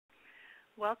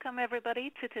Welcome, everybody,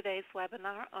 to today's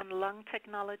webinar on lung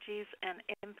technologies and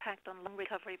impact on lung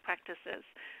recovery practices.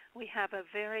 We have a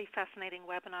very fascinating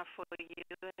webinar for you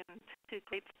and two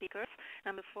great speakers.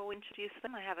 And before we introduce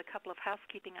them, I have a couple of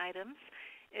housekeeping items.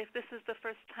 If this is the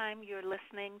first time you're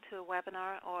listening to a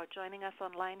webinar or joining us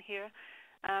online here,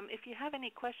 if you have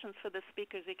any questions for the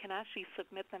speakers, you can actually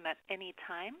submit them at any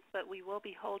time, but we will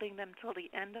be holding them till the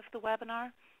end of the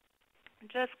webinar.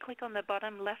 Just click on the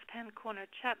bottom left-hand corner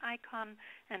chat icon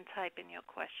and type in your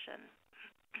question.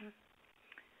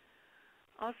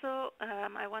 Also,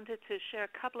 I wanted to share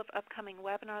a couple of upcoming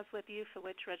webinars with you for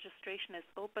which registration is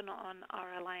open on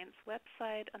our Alliance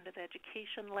website under the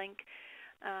education link.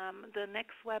 The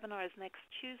next webinar is next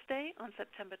Tuesday on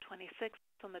September 26th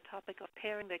on the topic of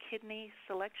pairing the kidney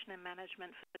selection and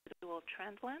management for dual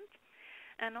transplant.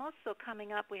 And also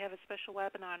coming up, we have a special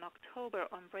webinar in October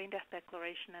on brain death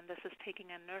declaration, and this is taking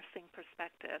a nursing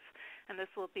perspective. And this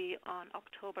will be on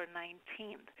October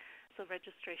 19th. So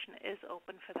registration is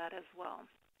open for that as well.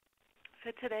 For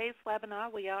today's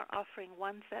webinar, we are offering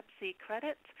 1 CEPC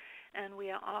credit, and we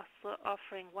are also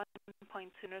offering 1.2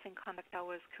 nursing conduct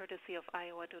hours courtesy of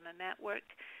Iowa Donor Network.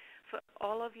 For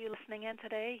all of you listening in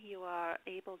today, you are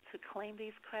able to claim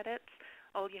these credits.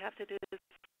 All you have to do is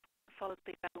follow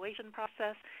the evaluation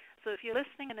process. So if you're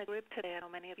listening in a group today, I know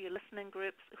many of you listen in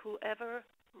groups, whoever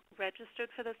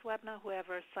registered for this webinar,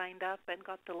 whoever signed up and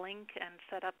got the link and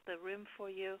set up the room for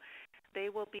you, they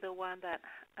will be the one that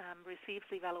receives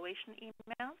the evaluation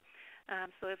email.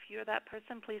 So if you're that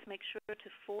person, please make sure to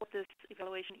forward this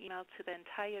evaluation email to the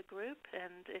entire group.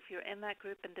 And if you're in that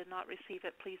group and did not receive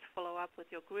it, please follow up with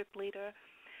your group leader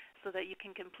so that you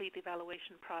can complete the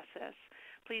evaluation process.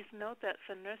 Please note that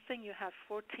for nursing, you have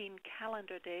 14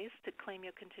 calendar days to claim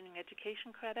your continuing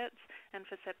education credits, and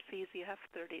for CEPCs, you have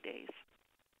 30 days.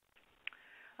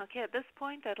 Okay, at this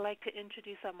point, I'd like to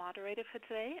introduce our moderator for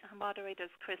today. Our moderator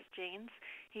is Chris Janes.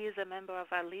 He is a member of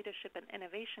our Leadership and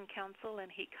Innovation Council, and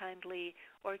he kindly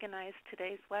organized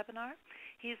today's webinar.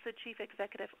 He's the Chief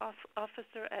Executive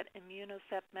Officer at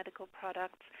Immunocept Medical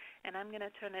Products, and I'm going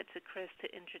to turn it to Chris to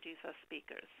introduce our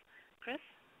speakers. Chris?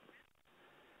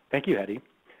 Thank you, Hetty.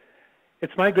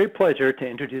 It's my great pleasure to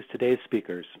introduce today's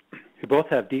speakers, who both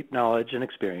have deep knowledge and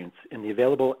experience in the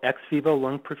available ex vivo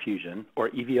lung perfusion,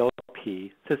 or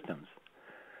EVLP, systems.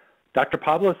 Dr.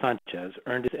 Pablo Sanchez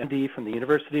earned his MD from the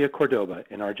University of Cordoba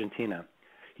in Argentina.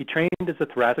 He trained as a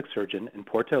thoracic surgeon in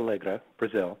Porto Alegre,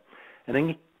 Brazil, and then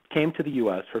he came to the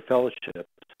U.S. for fellowships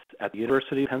at the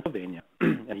University of Pennsylvania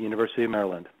and the University of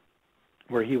Maryland,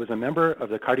 where he was a member of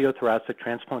the cardiothoracic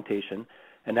transplantation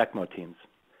and ECMO teams.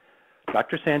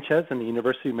 Dr. Sanchez and the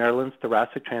University of Maryland's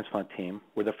thoracic transplant team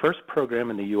were the first program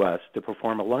in the U.S. to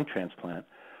perform a lung transplant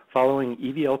following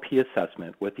EVLP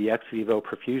assessment with the ex vivo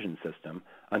perfusion system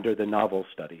under the NOVEL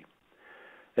study.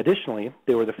 Additionally,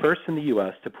 they were the first in the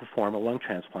U.S. to perform a lung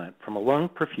transplant from a lung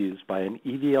perfused by an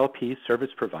EVLP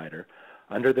service provider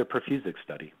under the Perfusic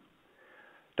study.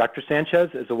 Dr. Sanchez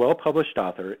is a well-published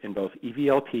author in both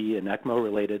EVLP and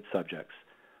ECMO-related subjects.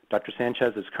 Dr.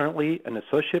 Sanchez is currently an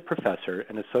associate professor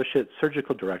and associate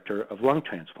surgical director of lung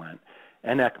transplant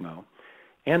and ECMO,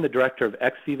 and the director of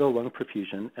ex vivo lung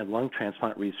perfusion and lung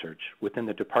transplant research within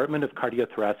the Department of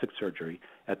Cardiothoracic Surgery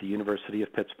at the University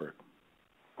of Pittsburgh.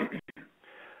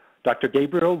 Dr.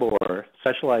 Gabriel Lohr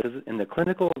specializes in the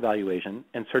clinical evaluation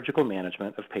and surgical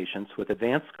management of patients with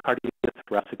advanced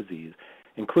cardiothoracic disease,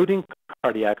 including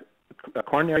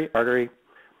coronary artery,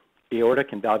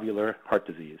 aortic, and valvular heart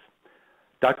disease.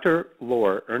 Dr.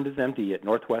 Lohr earned his MD at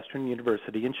Northwestern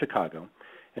University in Chicago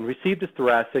and received his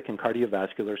thoracic and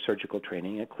cardiovascular surgical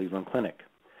training at Cleveland Clinic.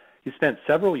 He spent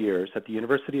several years at the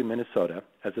University of Minnesota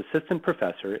as assistant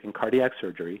professor in cardiac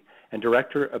surgery and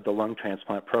director of the lung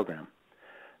transplant program.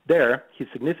 There, he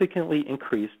significantly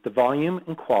increased the volume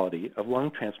and quality of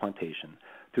lung transplantation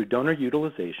through donor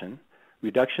utilization,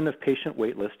 reduction of patient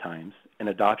waitlist times, and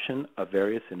adoption of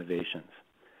various innovations.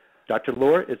 Dr.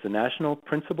 Lohr is the national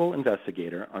principal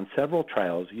investigator on several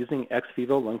trials using ex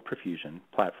vivo lung perfusion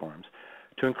platforms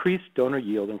to increase donor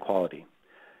yield and quality.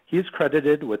 He is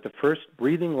credited with the first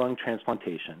breathing lung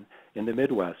transplantation in the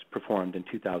Midwest performed in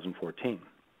 2014.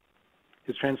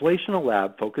 His translational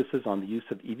lab focuses on the use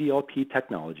of EVLP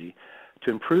technology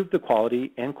to improve the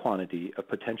quality and quantity of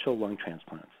potential lung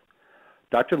transplants.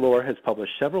 Dr. Lohr has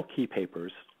published several key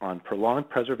papers on prolonged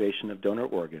preservation of donor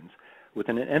organs with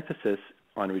an emphasis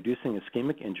on reducing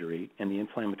ischemic injury and the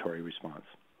inflammatory response.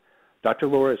 Dr.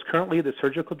 Lohr is currently the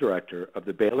surgical director of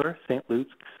the Baylor St.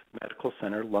 Luke's Medical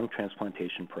Center Lung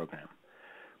Transplantation Program.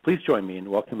 Please join me in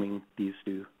welcoming these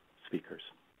two speakers.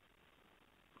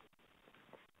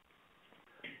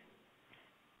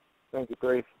 Thank you,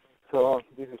 Grace. So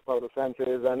this is Pablo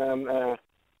Sanchez, and I'm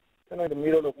kind of in the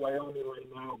middle of Wyoming right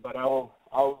now, but I'll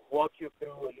walk you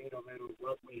through a little bit of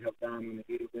what we have done and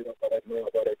a little bit of what I know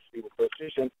about ex vivo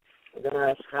precision. I'm going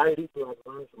to ask Heidi to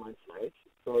advance my slides.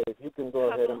 So if you can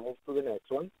go ahead and move to the next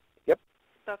one. Yep.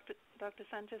 Dr.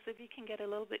 Sanchez, if you can get a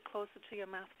little bit closer to your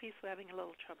mouthpiece, we're having a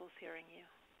little trouble hearing you.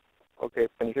 Okay.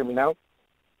 Can you hear me now?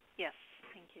 Yes.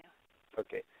 Thank you.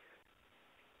 Okay.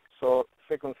 So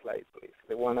second slide, please,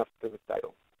 the one after the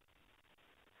title.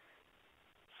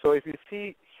 So if you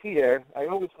see here, I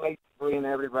always like to bring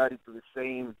everybody to the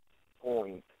same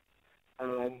point.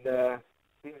 And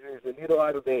this is a little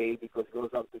out of date because it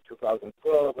goes up to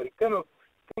 2012, but it kind of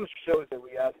shows the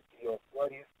reality of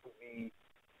what is to be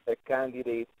a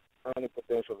candidate and a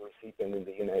potential recipient in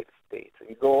the United States.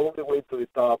 You go all the way to the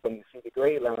top and you see the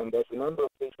gray line. There's a number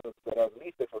of patients that are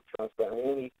listed for transplant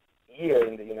any year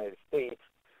in the United States.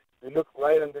 You look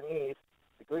right underneath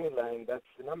the green line, that's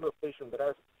the number of patients that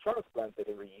are transplanted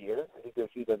every year. And you can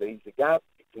see that there is a gap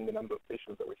between the number of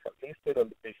patients that we have listed and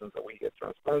the patients that we get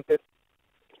transplanted.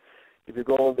 If you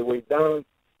go all the way down,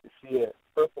 you see a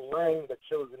purple line that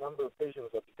shows the number of patients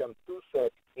that become too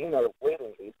sick in our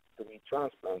waiting list to be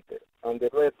transplanted. On the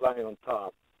red line on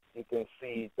top, you can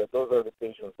see that those are the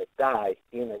patients that die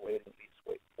in a waiting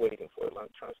list waiting for a lung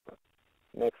transplant.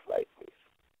 Next slide, please.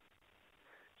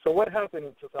 So what happened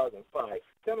in 2005?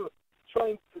 Kind of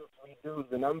trying to reduce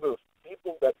the number of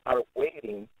people that are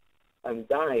waiting and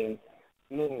dying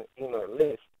in our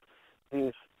list.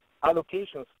 This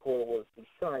allocation score was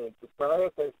designed to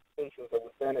prioritize patients that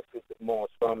would benefit the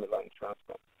most from a lung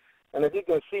transplant. And as you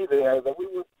can see there, that we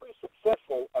were pretty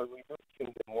successful at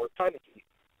reducing the mortality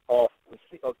of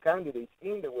candidates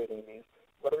in the waiting list,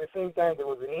 but at the same time, there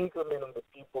was an increment of the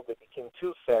people that became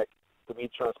too sick to be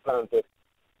transplanted,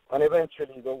 and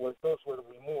eventually those were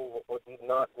removed or did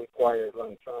not require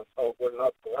lung transplant or were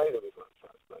not provided with lung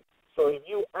transplant. So if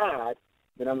you add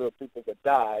the number of people that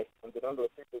die and the number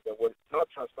of people that were not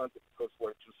transplanted because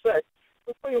were too sick,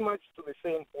 we're pretty much to the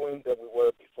same point that we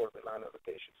were before the lung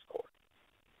allocation score,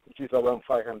 which is around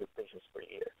 500 patients per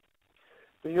year.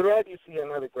 To your right, you see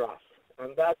another graph,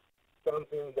 and that's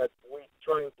something that we're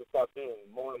trying to tap in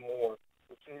more and more,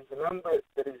 which is the number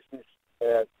that is this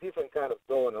different kind of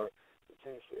donor, which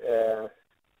is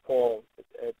called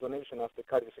donation after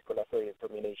cardiocirculatory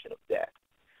termination of death.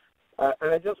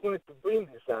 And I just wanted to bring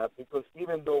this up because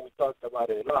even though we talked about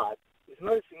it a lot, it's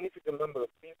not a significant number of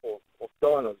people, of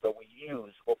donors that we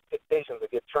use, of patients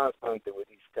that get transplanted with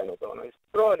this kind of donor. It's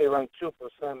probably around 2%,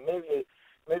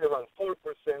 maybe around 4%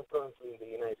 currently in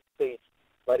the United States,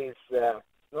 but it's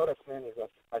not as many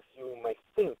as you might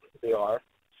think they are.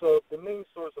 So the main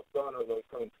source of donors that we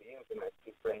currently use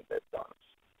is brain-dead donors.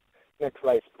 Next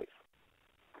slide, please.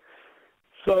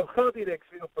 So how did ex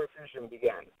vivo perfusion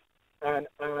begin? And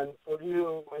for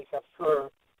you might have heard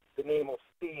the name of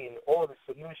STEEN or the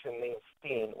solution named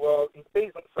STEEN. Well, it's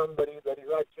based on somebody that is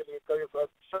actually a cardiovascular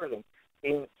surgeon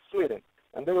in Sweden.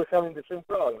 And they were having the same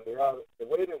problem. They have the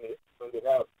waiting list, and they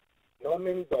have not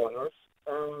many donors.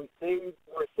 And they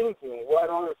were thinking, what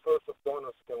other source of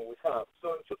donors can we have?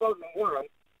 So in 2001,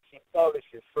 he published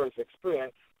his first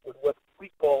experiment with what we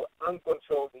call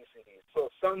uncontrolled DCD. So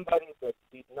somebody that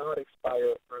did not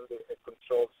expire under a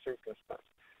controlled circumstance.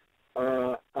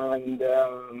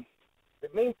 The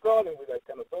main problem with that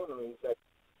kind of donor is that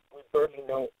we barely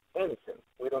know anything.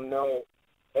 We don't know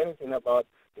anything about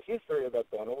the history of that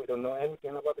donor. We don't know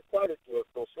anything about the quality of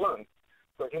those lungs.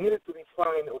 So he needed to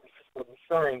define or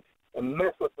design a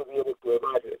method to be able to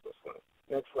evaluate those lungs.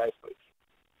 Next slide, please.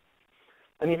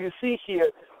 And if you see here,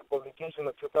 publication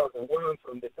of 2001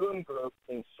 from the Lund group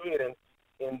in Sweden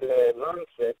in the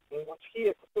Lancet, in which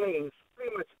he explains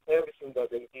pretty much everything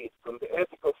that they did, from the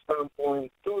ethical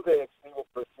standpoint to the ex vivo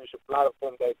perfusion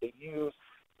platform that they use,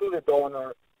 to the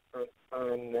donor,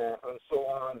 and so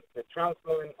on, the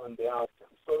transplant and the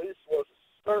outcome. So this was the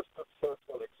first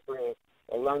successful experience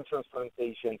of lung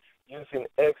transplantation using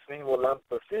ex vivo lung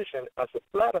perfusion as a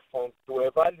platform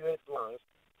to evaluate lungs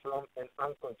from an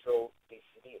uncontrolled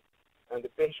DCD. And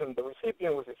the patient, the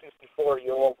recipient, was a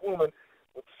 54-year-old woman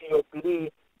with COPD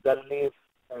that lived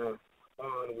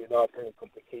on without any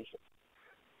complications.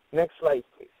 Next slide,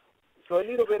 please. So a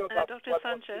little bit about Dr.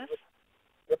 Sanchez.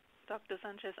 Yep. Dr.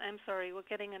 Sanchez, I'm sorry. We're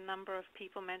getting a number of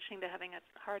people mentioning they're having a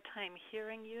hard time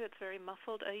hearing you. It's very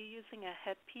muffled. Are you using a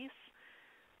headpiece?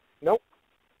 Nope.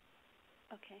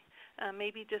 Okay.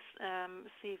 Maybe just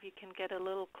see if you can get a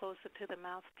little closer to the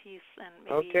mouthpiece, and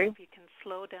maybe if you can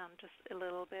slow down just a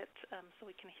little bit so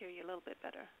we can hear you a little bit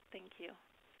better. Thank you.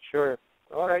 Sure.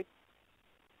 All right.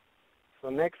 So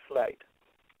next slide.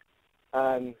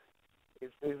 And is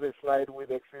this the slide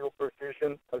with ex vivo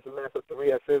perfusion as a method?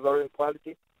 assess organ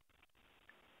quality?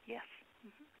 Yes.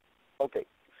 Okay,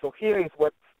 so here is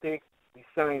what Stig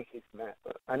designed his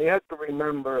method. And you have to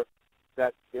remember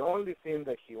that the only thing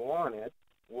that he wanted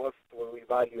was to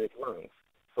evaluate lungs.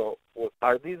 So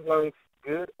are these lungs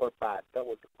good or bad? That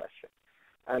was the question.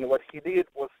 And what he did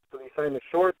was to design a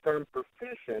short-term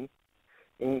perfusion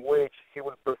in which he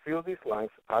would perfuse these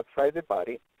lungs outside the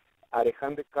body at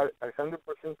 100%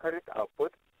 cardiac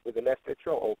output with the left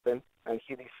atrial open, and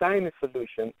he designed a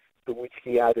solution to which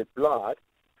he added blood,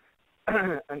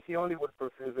 and he only would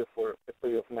perfuse it for a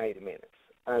period of 90 minutes.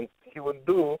 And he would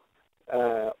do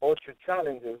ultra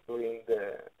challenges during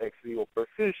the ex vivo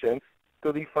perfusion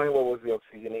to define what was the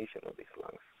oxygenation of these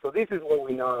lungs. So this is what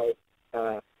we know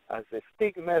as the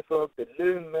Stig method, the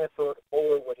Learn method,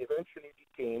 or what eventually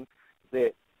became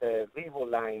the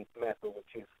VivoLine method,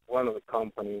 which is one of the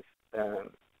companies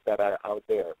that are out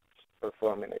there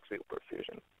performing ex vivo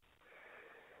perfusion.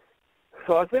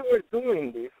 So as they were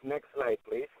doing this, next slide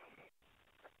please,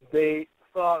 they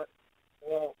thought,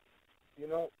 well, you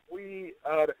know, we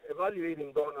are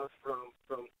evaluating donors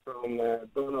from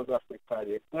donors after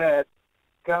cardiac death.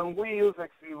 Can we use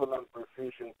ex vivo lung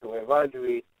perfusion to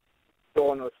evaluate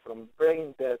donors from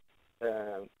brain death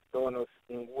donors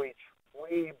in which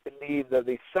we believe that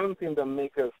there's something that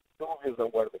makes us dubious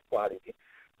about the quality?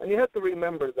 And you have to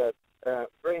remember that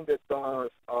brain death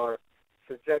donors are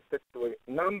subjected to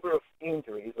a number of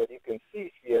injuries that you can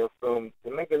see here, from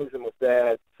the mechanism of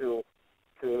death to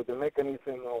the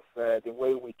mechanism of the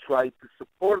way we try to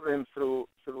support them through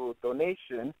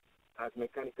donation as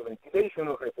mechanical ventilation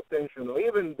or hypotension, or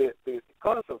even the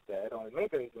cause of death or the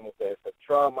mechanism of death, the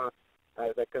trauma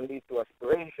that can lead to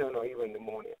aspiration or even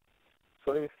pneumonia.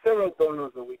 So there are several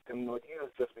donors that we cannot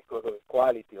use just because of the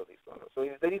quality of these donors. So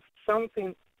if there is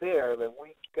something there that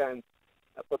we can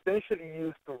potentially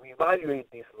use to reevaluate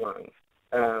these lungs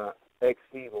ex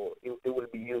vivo, it will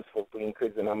be useful to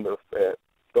increase the number of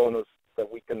donors that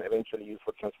we can eventually use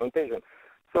for transplantation.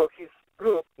 So his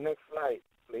group, next slide,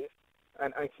 please.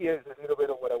 And here's a little bit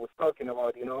of what I was talking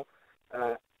about, you know.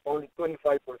 Only 25%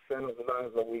 of the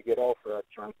lungs that we get offered are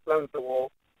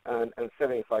transplantable, and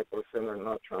 75% are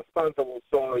not transplantable.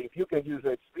 So if you can use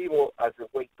ex vivo as a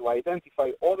way to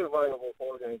identify other viable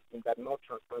organs in that not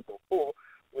transplantable pool,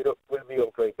 will be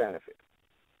of great benefit.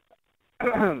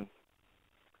 And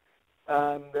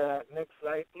next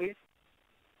slide, please.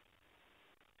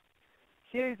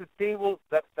 Here is a table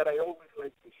that I always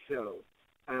like to show,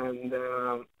 and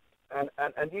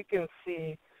you can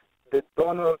see the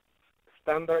donor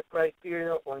standard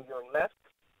criteria on your left,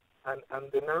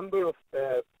 and the number of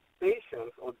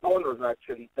patients or donors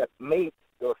actually that meet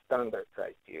those standard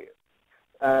criteria,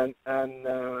 and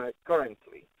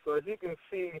currently. So as you can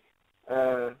see,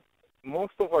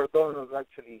 most of our donors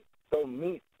actually don't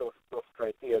meet those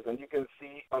criteria, and you can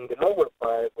see on the lower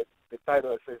part with the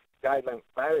title that says guideline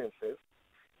variances.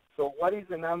 So what is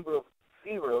the number of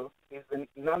 0 is the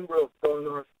number of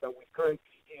donors that we currently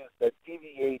use that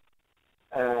deviate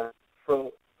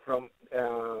from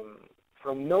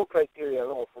no criteria at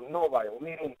all, from no viable,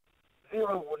 meaning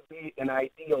 0 would be an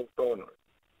ideal donor.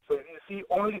 So if you see,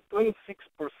 only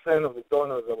 26% of the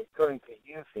donors that we're currently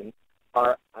using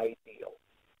are ideal.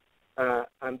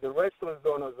 And the rest of the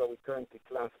donors that we're currently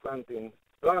transplanting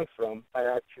lungs from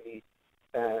are actually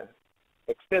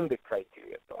extended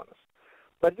criteria donors.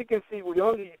 But you can see we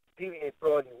only deviate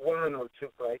probably 1 or 2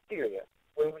 criteria.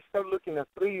 When we start looking at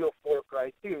 3 or 4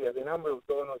 criteria, the number of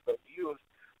donors that we use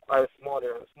are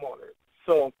smaller and smaller.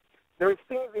 So there are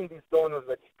things in these donors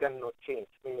that you cannot change.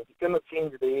 I mean, you cannot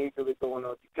change the age of the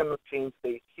donor. You cannot change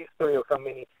the history of how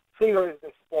many cigarettes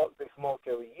they smoke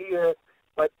every year.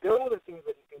 But there are other things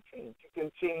that you can change. You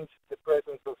can change the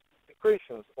presence of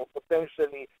secretions or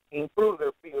potentially improve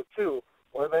their PO2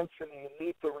 or eventually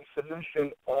lead to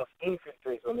resolution of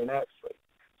infiltrates on an X-ray.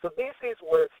 So this is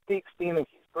where Stig Steen and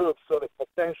his group saw the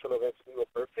potential of ex vivo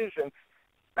perfusion.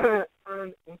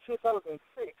 And in 2006,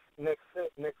 next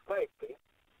slide please,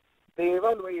 they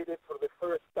evaluated for the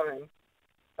first time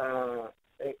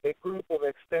a group of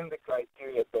extended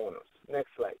criteria donors. Next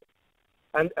slide.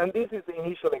 And this is the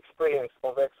initial experience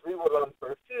of ex vivo lung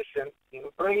perfusion in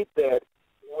brain dead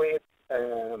with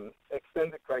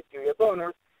extended criteria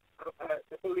donors.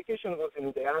 The publication was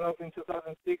in the Annals in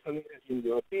 2006, and it is in the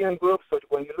European group. So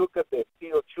when you look at the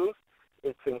PO2s,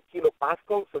 it's in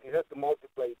kilopascals, so you have to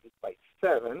multiply it by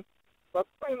 7. But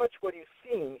pretty much what you're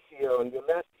seeing here on your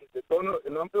left is the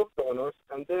number of donors,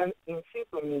 and then in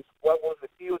situ means what was the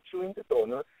PO2 in the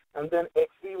donor, and then ex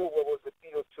vivo, what was the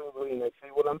PO2 during ex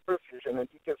vivo lung perfusion, and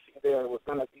you can see there was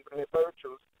kind of different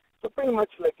PO2s. So pretty much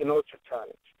like an ultra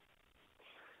challenge.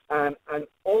 And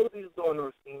all these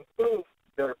donors improved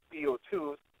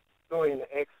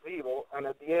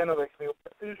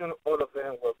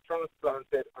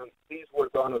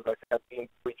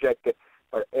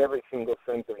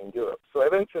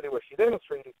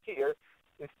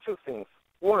things.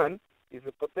 One is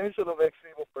the potential of ex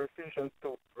vivo perfusion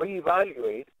to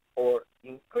reevaluate or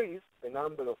increase the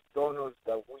number of donors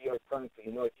that we are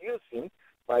currently not using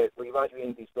by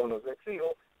reevaluating these donors ex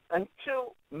vivo. And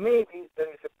two, maybe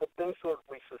there is a potential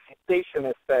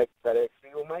resuscitation effect that ex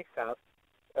vivo might have,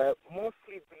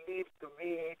 mostly believed to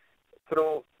be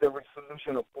through the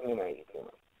resolution of pulmonary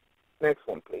edema. Next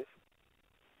one, please.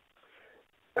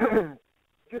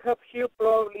 You have here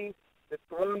probably the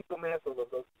Toronto method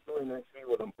of doing ex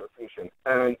vivo lung perfusion.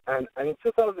 And in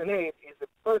 2008 is the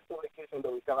first publication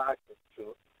that we have access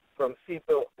to from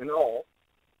CIPO and all,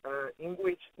 in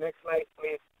which, next slide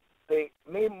please, they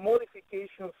made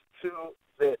modifications to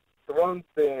the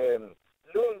Toronto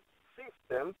lung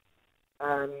system,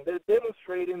 and they're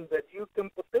demonstrating that you can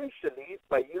potentially,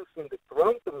 by using the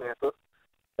Toronto method,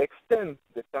 extend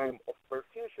the time of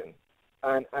perfusion.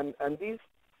 And this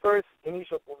first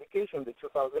initial publication, the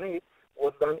 2008,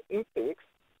 was done in pigs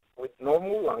with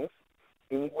normal lungs,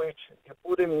 in which you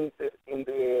put them in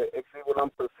the ex vivo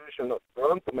lung perfusion of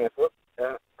Toronto method,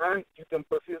 and you can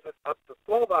perfuse it up to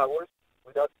 12 hours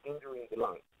without injuring the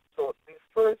lung. So this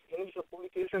first initial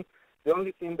publication, the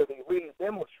only thing that they really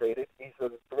demonstrated is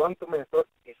that the Toronto method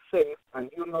is safe and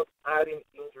you're not adding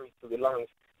injury to the lungs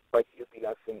by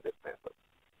utilizing this method.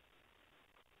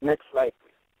 Next slide,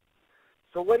 please.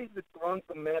 So what is the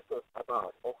Toronto method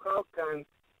about, or how can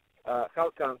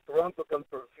Toronto can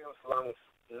perfuse lungs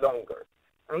longer?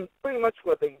 And pretty much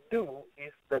what they do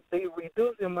is that they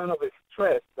reduce the amount of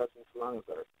stress that these lungs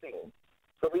are seeing.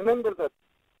 So remember that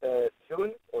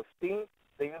June or Sting,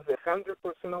 they use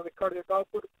 100% of the cardiac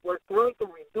output, where Toronto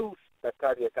reduced the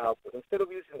cardiac output. Instead of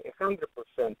using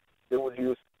 100%, they will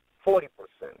use 40%.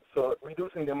 So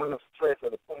reducing the amount of stress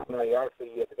that the pulmonary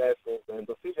artery, the vessels, and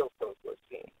endothelial cells were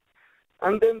seeing.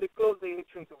 And then they closed the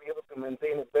action to be able to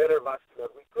maintain a better vascular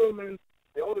recruitment.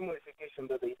 The only modification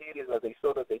that they did is that they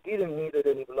saw that they didn't need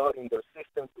any blood in their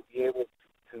system to be able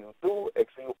to do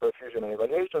ex vivo perfusion and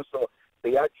evaluation. So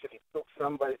they actually took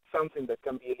something that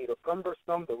can be a little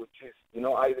cumbersome, which is,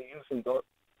 either using blood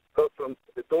from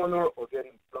the donor or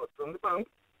getting blood from the bank.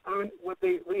 And what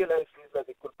they realized is that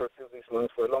they could perfuse these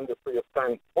lungs for a longer period of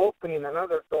time, opening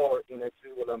another door in ex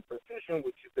vivo lung perfusion,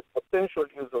 which is the potential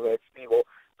use of ex vivo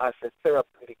as a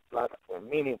therapeutic platform,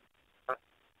 meaning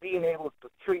being able to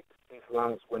treat these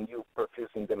lungs when you're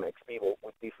perfusing them ex vivo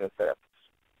with different therapies.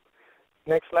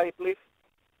 Next slide, please.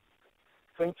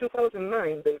 So in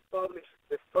 2009, they published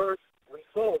the first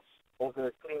results of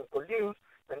their clinical use,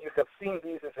 and you have seen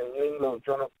this as a New England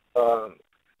Journal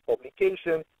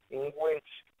publication in which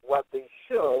what they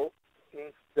show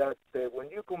is that when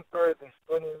you compare these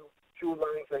 22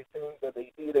 lungs, I think, that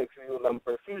they did ex vivo lung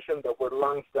perfusion, that were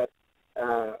lungs that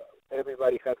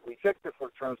everybody had rejected for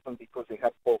transplant because they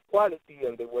had poor quality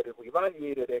and they were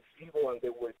reevaluated ex vivo and they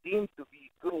were deemed to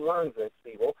be good lungs ex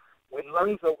vivo, with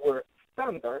lungs that were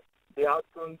standard, the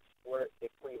outcomes were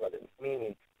equivalent,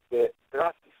 meaning the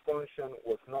graft dysfunction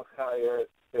was not higher,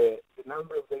 the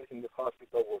number of days in the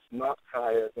hospital was not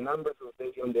higher, the numbers of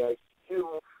days on the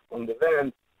ICU, on the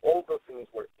vent, all those things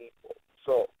were equal.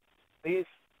 So this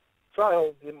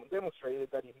trial demonstrated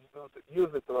that if you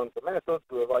use the Toronto method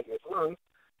to evaluate lungs,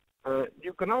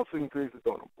 you can also increase the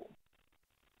donor pool.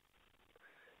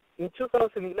 In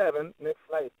 2011, next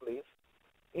slide please,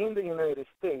 in the United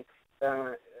States,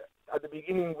 at the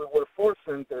beginning we were 4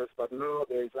 centers, but now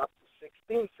there is up to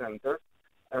 16 centers.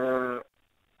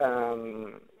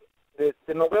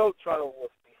 The Nobel trial was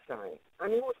designed,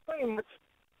 and it was pretty much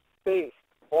based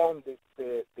on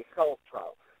the health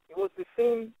trial. It was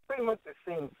pretty much the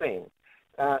same thing.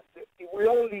 We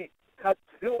only had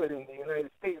to do it in the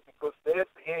United States because the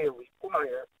FDA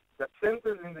required that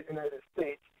centers in the United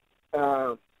States,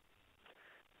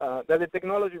 that the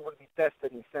technology would be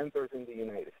tested in centers in the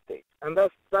United States. And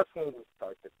that's when we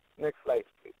started. Next slide,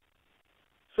 please.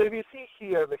 So if you see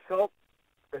here the health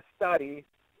study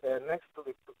next to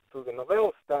the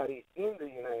Nobel study in the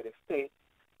United States,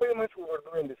 pretty much we were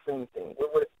doing the same thing. We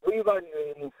were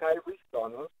reevaluating high-risk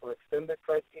donors or extended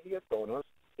criteria donors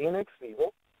in ex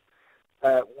vivo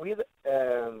with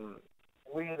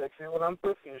ex vivo lung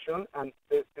perfusion, and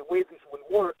the way this will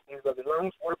work is that the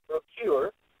lungs were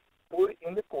procured, put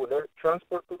in the cooler,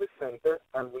 transported to the center,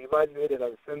 and reevaluated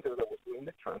at the center that was doing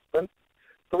the transplant.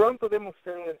 Toronto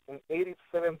demonstrated an 87%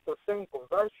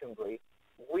 conversion rate.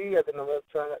 We at the Nobel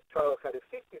trial had a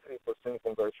 53%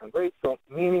 conversion rate, so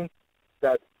meaning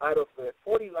that out of the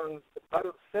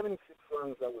 76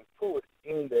 lungs that we put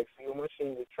in the ex vivo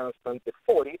machine, we transplanted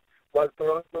 40, while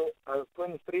Toronto has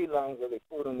 23 lungs that they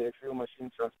put on the ex vivo machine,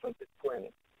 transplanted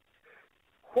 20.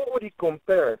 Who would you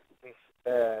compare this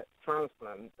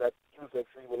transplant that use ex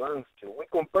vivo lungs to? We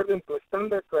compared them transplant to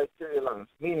standard criteria lungs,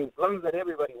 meaning lungs that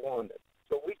everybody wanted.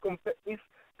 So we compare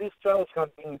these trials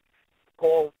have been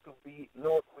called to be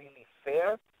not really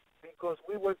fair because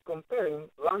we were comparing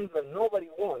lungs that nobody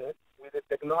wanted with the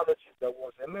technology that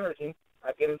was emerging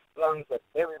against lungs that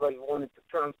everybody wanted to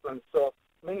transplant. So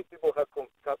many people have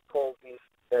called these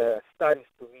studies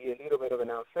to be a little bit of an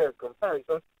unfair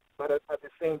comparison, but at the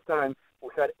same time, we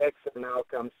had excellent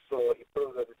outcomes, so it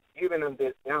proves that even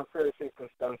under the unfair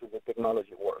circumstances, the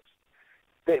technology works.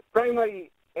 The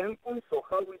primary endpoint, so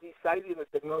how we decided the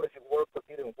technology worked or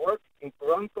didn't work, in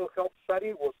Toronto Health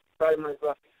Study was primary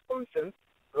graft dysfunction,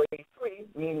 grade 3,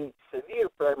 meaning severe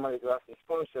primary graft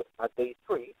dysfunction at day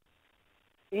 3,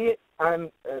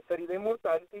 and 30-day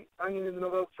mortality, and in the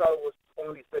Nobel trial was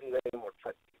only 30-day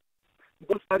mortality.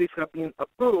 Those studies have been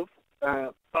approved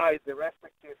by the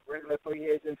respective regulatory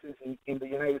agencies in the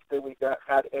United States. We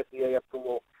had FDA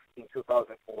approval in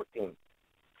 2014.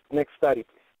 Next study,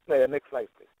 please. Next slide,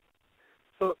 please.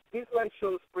 So this slide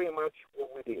shows pretty much what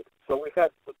we did. So we had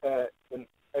an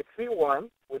XV1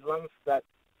 with lungs that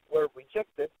were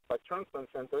rejected by transplant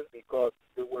centers because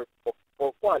they were of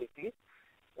poor quality.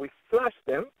 We flushed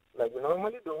them, like we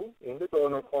normally do, in the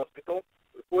donor hospital.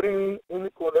 We put it in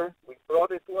the cooler. We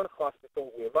brought it to our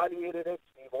hospital. We evaluated ex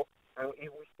vivo. And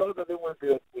if we saw that they were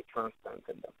good, we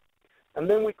transplanted them. And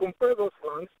then we compare those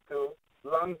lungs to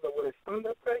lungs that were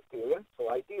standard criteria, so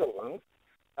ideal lungs,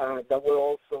 that were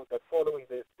also following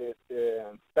the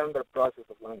standard process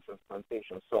of lung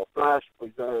transplantation. So flash,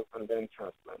 preserve, and then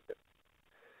transplanted.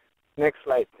 Next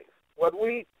slide, please. What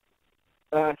we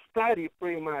studied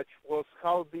pretty much was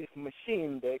how this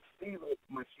machine, the ex vivo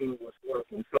machine, was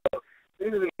working. So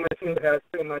this is a machine that has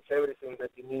pretty much everything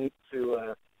that you need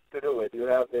to do it. You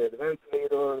have the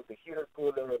ventilator, the heater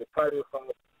cooler, the cardio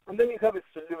hub, and then you have a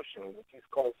solution, which is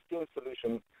called steam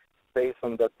solution, based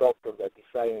on the doctor that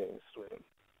designed it in Sweden.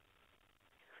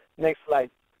 Next slide,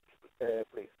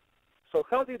 please. So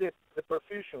how did the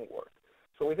perfusion work?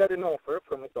 So we had an offer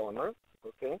from a donor,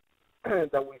 okay,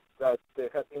 that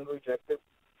had been rejected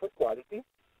for quality.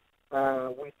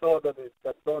 We saw that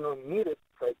that donor needed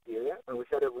criteria, and we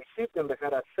had a recipient that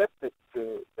had accepted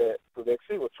to the ex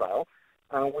vivo trial,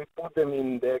 and we put them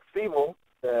in the ex vivo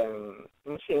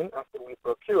machine after we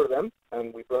procured them,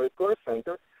 and we brought it to our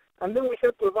center, and then we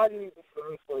had to evaluate these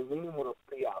lungs for a minimum of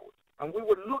 3 hours. And we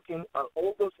were looking at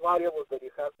all those variables that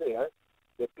you have there,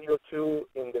 the PO2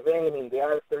 in the vein, in the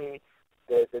artery,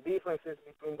 the differences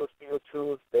between those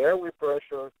PO2s, the airway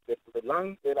pressure, the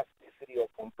lung elasticity or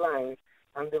compliance,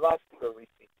 and the vascular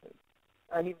resistance.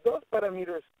 And if those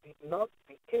parameters did not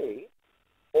decay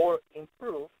or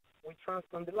improve, we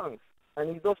transplant the lungs.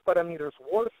 And if those parameters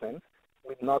worsen,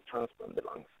 we not transplant the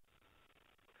lungs.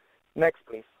 Next,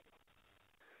 please.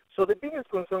 So the biggest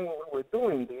concern when we were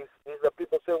doing this is that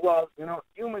people say, well,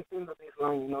 you may think that this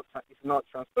lung is not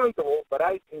transplantable, but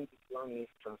I think this lung is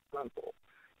transplantable.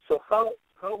 So how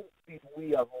did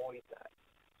we avoid that?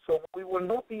 So we will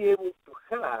not be able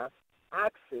to have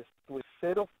access to a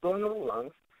set of donor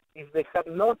lungs if they had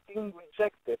not been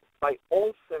rejected by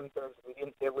all centers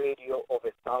within a radius of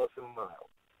 1,000 miles.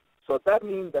 So that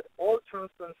means that all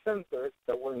transplant centers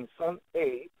that were in Zone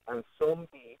A and Zone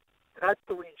B had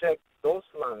to reject those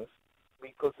lungs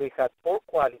because they had poor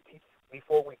quality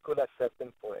before we could accept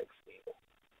them for ex vivo.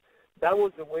 That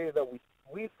was the way that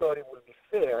we thought it would be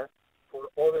fair for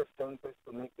other centers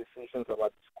to make decisions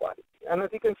about this quality. And as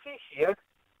you can see here,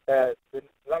 the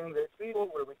lungs ex vivo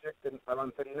were rejected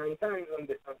around 39 times, and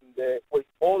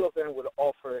all of them were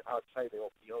offered outside the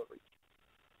OPO region.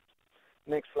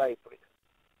 Next slide, please.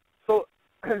 So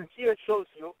here it shows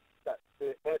you that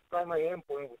the primary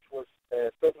endpoint, which was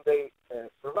 30-day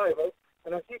survival,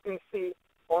 and as you can see,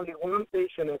 only one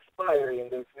patient expired in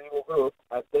the ex vivo group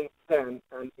at day 10,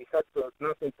 and it had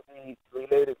nothing to be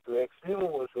related to ex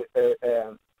vivo.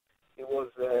 It was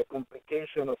a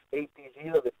complication of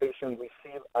ATG that the patient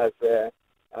received as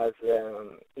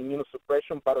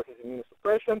immunosuppression, part of his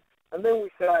immunosuppression, and then we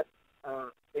had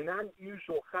an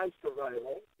unusual high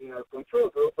survival in our control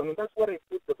group, and that's what I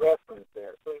put the reference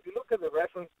there. So if you look at the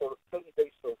reference for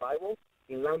 30-day survival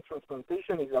in lung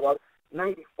transplantation, is about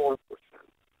 94%.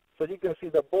 So you can see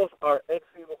that both our ex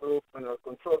vivo group and our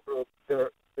control group,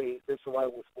 their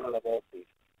survival was well above this.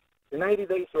 The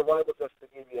 90-day survival, just to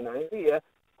give you an idea,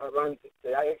 around the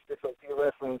IXSLT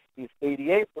reference is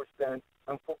 88%,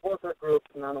 and for both our groups,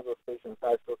 none of those patients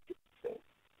died, so 50%.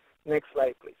 Next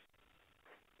slide, please.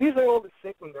 These are all the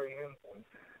secondary endpoints,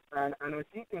 and as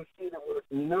you can see, there were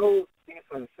no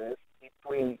differences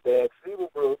between the ex vivo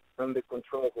group and the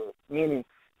control group, meaning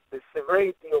the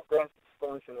severity of graft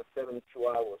dysfunction of 72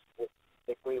 hours was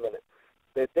equivalent.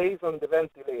 The days on the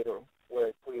ventilator were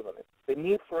equivalent.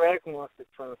 need for ECMO after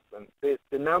transplant,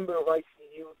 the number of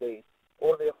ICU days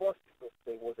or the hospital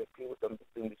stay was equivalent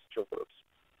between these two groups.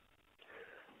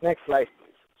 Next slide,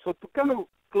 please. So to kind of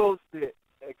close the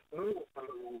explanation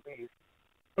of this,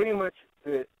 pretty much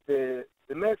the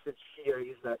message here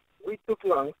is that we took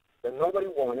lungs that nobody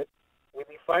wanted, we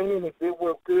defined if they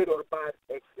were good or bad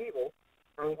ex vivo,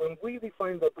 and when we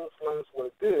defined that those lungs were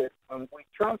good and we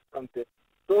transplanted,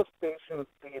 those patients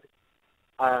did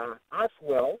as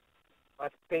well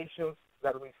as patients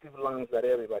that received lungs that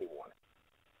everybody wanted.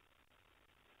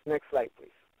 Next slide, please.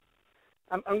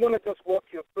 I'm going to just walk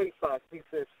you pretty fast. This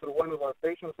is through one of our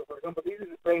patients. So, for example, this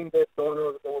is a brain dead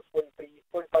donor that was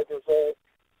 45 years old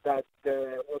that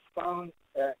was found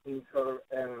in her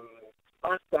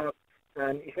bathtub,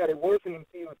 and he had a worsening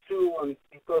PO2, and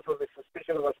because of the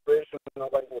suspicion of aspiration,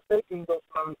 nobody was taking those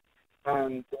lungs,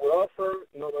 and they were offered,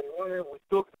 nobody wanted. We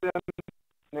took them.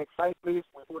 Next slide, please.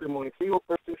 We put them on ex vivo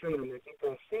perfusion, and as you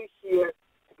can see here,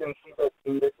 you can see that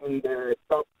in the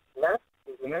top left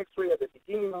is an X-ray at the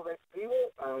beginning of ex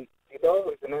vivo, and below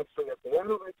is an X-ray at the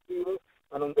end of ex vivo,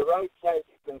 and on the right side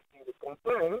you can see the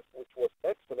compliance, which was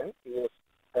excellent. It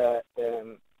was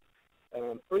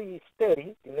pretty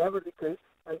steady, it never decreased,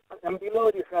 and below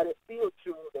it had a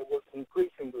PO2 that was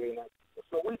increasing during that.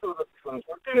 So we thought that these ones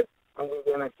were good, and we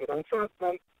went ahead and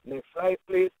transplant. Next slide,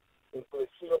 please. Into a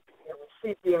COPD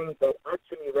recipient that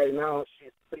actually right now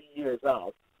she's 3 years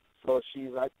out, so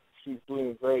she's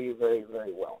doing very, very,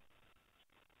 very well.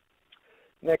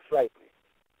 Next slide, please.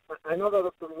 I know that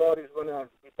Dr. Lord is going to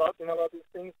be talking about these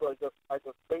things, so I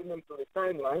just bring them to the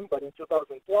timeline. But in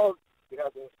 2012, we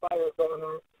have the Inspire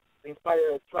donor, the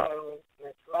Inspire trial.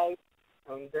 Next slide.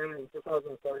 And then in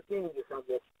 2013, you have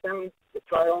the Expand, the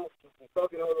trial. We've been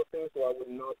talking about those things, so I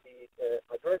will not be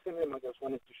addressing them. I just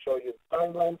wanted to show you the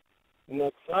timeline.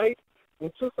 Next slide.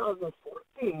 In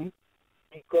 2014,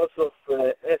 because of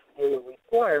FDA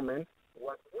requirement,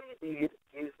 what we did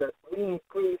is that we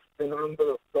increased the number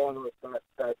of donors that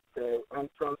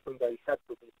transplant that had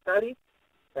to be studied,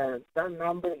 and that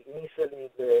number initially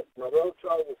the Nobel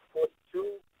trial was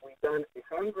 42. We done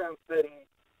 130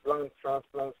 lung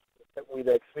transplants with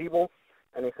ex vivo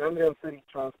and 130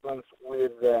 transplants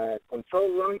with control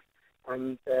lungs,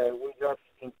 and we just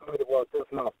included, well,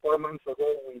 just now 4 months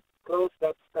ago we closed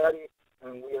that study,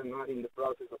 and we are now in the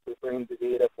process of preparing the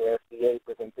data for FDA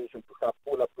presentation to have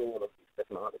full approval of this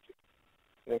technology.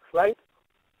 Next slide.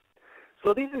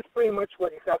 So this is pretty much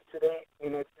what you have today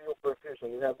in ex vivo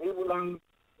perfusion. You have Vivolung,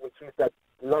 which is that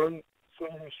long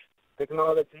Swedish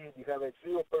technology. You have ex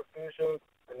vivo perfusion,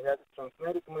 and you have the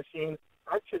Transmedic machine.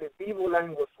 Actually,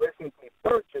 Vivolung was recently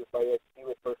purchased by ex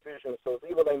vivo perfusion, so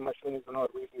Vivolung machine is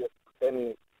not really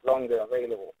any longer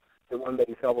available, the one that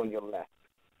is up on your left.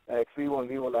 Ex vivo and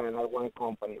Vivolung are one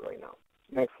company right now.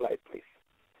 Next slide, please.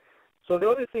 So the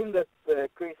other thing that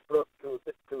Chris brought to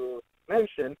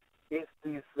mention is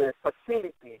this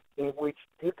facility in which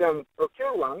you can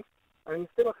procure lungs, and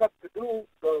instead of have to do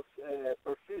those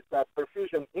that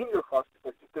perfusion in your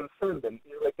hospital, you can send them.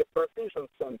 It's like a perfusion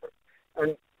center.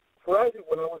 And for us,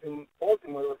 when I was in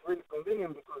Baltimore, it was really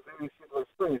convenient because they're in Silver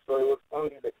Springs, so it was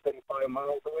only like 35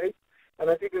 miles away. And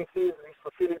as you can see, this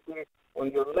facility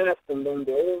on your left, and then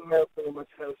the old map pretty much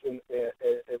has an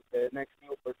ex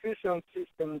vivo perfusion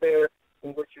system there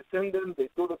in which you send them, they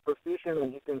do the perfusion,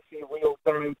 and you can see real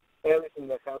time everything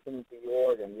that's happening to your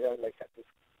organ. You have like this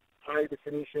high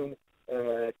definition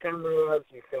cameras,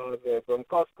 you have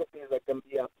bronchoscopies that can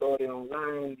be uploaded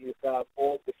online, you have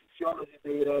all the physiology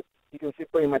data, you can see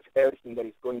pretty much everything that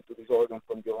is going to this organ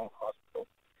from your own hospital.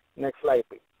 Next slide,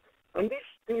 please. And this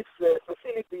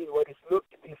facility, what is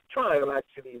looked at this trial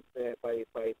actually by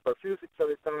Perfusics at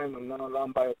the time and now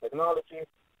Lung Biotechnology,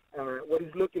 what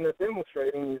is looking at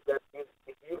demonstrating is that if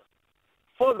you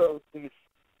follow this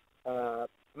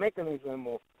mechanism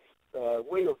of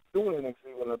way of doing ex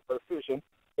vivo perfusion,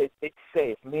 it's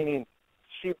safe, meaning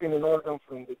shipping an organ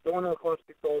from the donor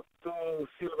hospital to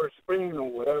Silver Spring or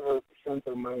whatever the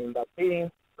center might end up being,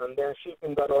 and then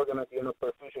shipping that organ at the end of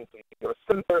perfusion to your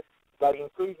center, that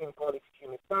increasing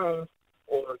polycythemic times,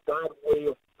 or that way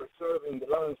of preserving the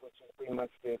lungs, which is pretty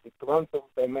much the Toronto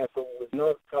method, will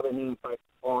not have an impact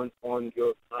on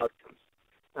your outcomes.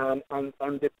 And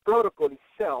the protocol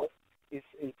itself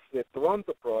it's the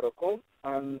Toronto protocol,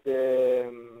 and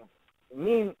the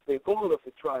goal of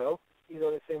the trial is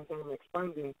at the same time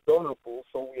expanding donor pool,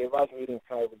 so we're evaluating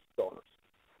high-risk donors.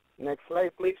 Next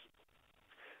slide, please.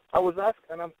 I was asked,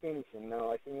 and I'm finishing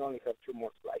now, I think I only have 2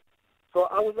 more slides. So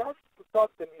I was asked to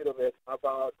talk a little bit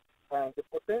about the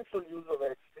potential use of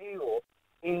ex vivo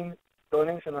in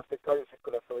donation after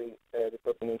cardiocirculatory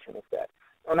determination of that.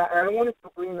 And I wanted to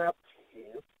bring up to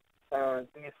you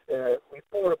this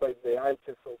report by the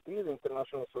IHSOT, the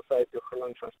International Society of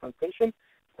Lung Transplantation.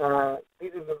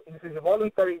 This is a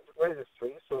voluntary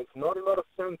registry, so it's not a lot of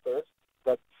centers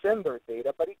that send their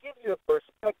data, but it gives you a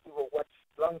perspective of what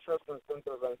lung transplant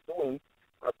centers are doing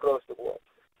across the world.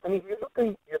 And if you look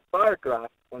at your bar graph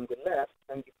on the left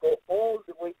and you go all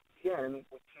the way to the end,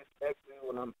 which is ex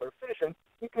vivo lung perfusion,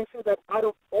 you can see that out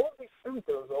of all these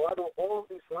centers or out of all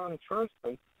these lung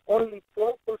transplants, only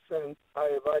 12% are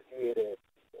evaluated.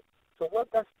 So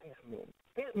what does this mean?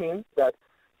 This means that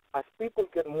as people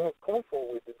get more comfortable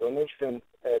with the donation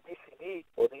DCD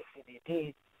or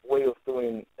DCDD way of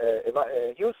doing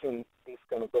using these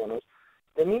kind of donors,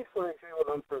 the need for ex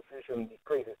vivo lung perfusion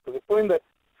decreases to the point that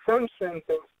some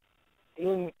centers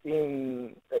in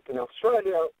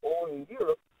Australia or in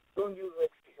Europe don't use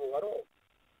ex vivo at all.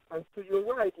 And to your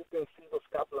right, you can see those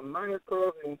Kaplan-Meier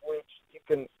curves in which you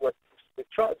can, what the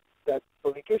chart, that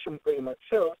publication pretty much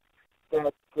shows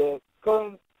that the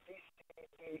current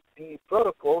DCD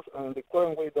protocols and the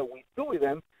current way that we do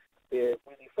them, we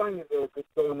define if they're a good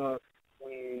donor,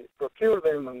 we procure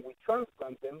them and we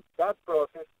transplant them, that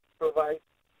process provides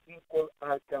equal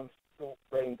outcomes to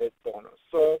brain dead donors.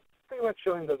 So pretty much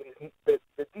showing that the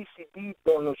DCD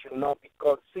donor should not be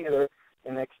considered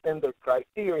an extended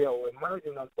criteria or a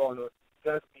marginal donor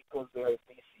just because they are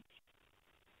DCD.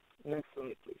 Next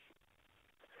slide, please.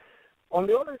 On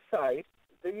the other side,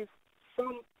 there is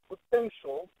some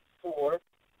potential for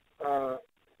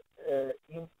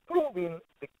improving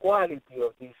the quality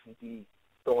of DCD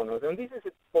donors. And this is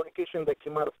a publication that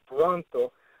came out of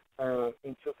Toronto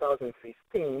in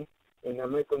 2015 in the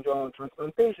American Journal of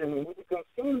Transplantation, in which you can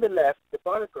see on the left, the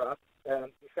bar graph,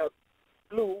 you have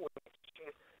blue, which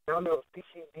is the number of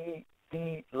DCD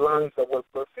lungs that were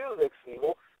perfused ex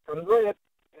vivo, and red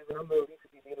is the number of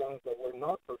DCD lungs that were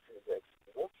not perfused ex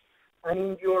vivo. And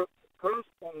in your graph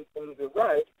on the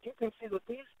right, you can see that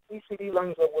these DCD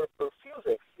lungs that were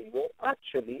perfused ex vivo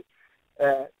actually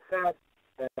had,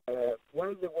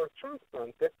 when they were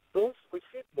transplanted, those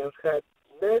recipients had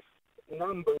less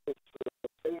numbers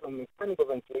on mechanical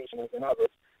ventilation as an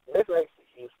average, less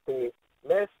ICU stay,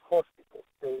 less hospital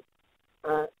stay,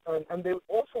 and there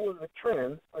also was a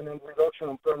trend on a reduction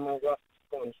in permanent graft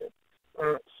expansion.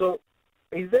 So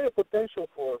is there a potential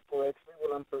for ex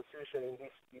vivo lung perfusion in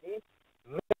this PD?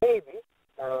 Maybe.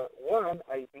 One,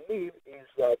 I believe, is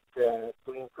that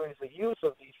to increase the use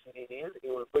of these CDDs, it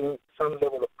will bring some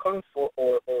level of comfort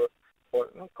or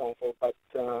not comfort, but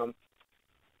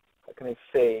how can I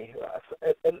say,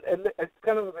 a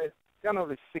kind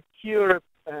of a secure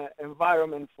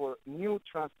environment for new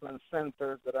transplant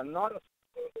centers that are not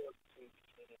associated with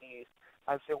CDDs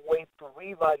as a way to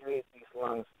reevaluate these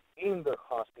lungs in the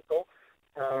hospital.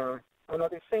 And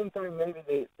at the same time, maybe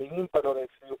the impact of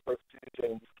ex vivo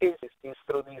perfusion in this case is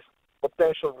through this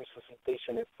potential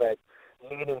resuscitation effect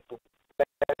leading to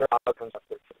better outcomes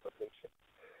after transplantation.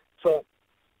 So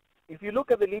if you look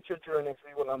at the literature on ex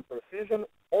vivo lung perfusion,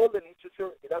 all the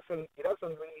literature, it doesn't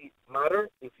really matter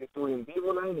if you're doing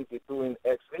vivo line, if you're doing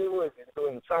ex vivo, if you're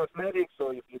doing transmedics,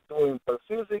 or if you're doing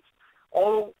perfusics.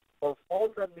 All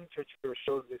that literature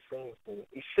shows the same thing.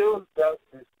 It shows that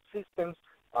the systems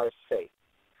are safe.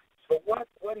 So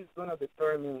what is going to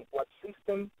determine what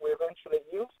system we eventually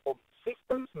use, or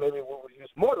systems, maybe we will use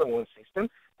more than one system.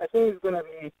 I think it's going to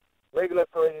be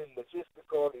regulatory,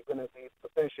 logistical, it's going to be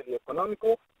potentially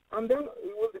economical, and then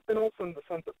it will depend also on the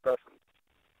center preference.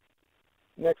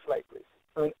 Next slide,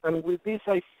 please. And with this,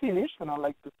 I finish, and I'd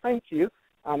like to thank you,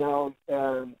 and I'll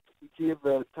give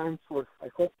time for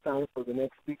the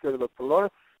next speaker, Dr.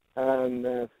 Laura,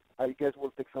 and I guess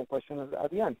we'll take some questions at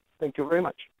the end. Thank you very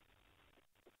much.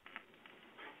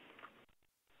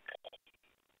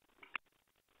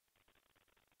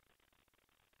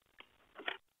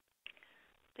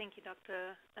 Thank you,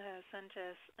 Dr.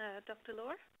 Sanchez. Dr.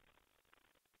 Lohr?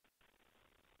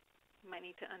 You might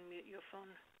need to unmute your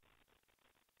phone.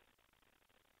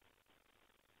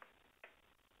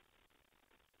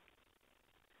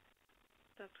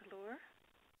 Dr. Lohr?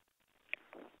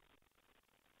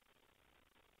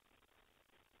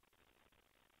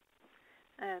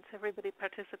 To everybody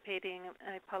participating,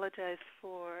 I apologize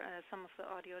for some of the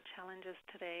audio challenges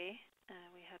today.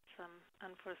 We had some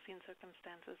unforeseen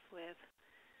circumstances with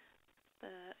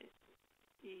the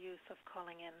use of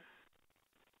calling in.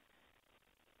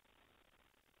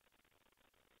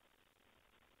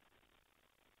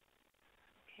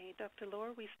 Okay, Dr.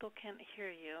 Lohr, we still can't hear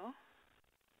you.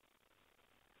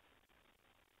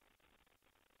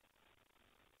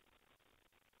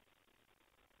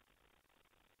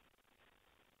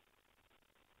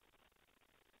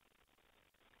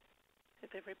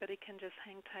 If everybody can just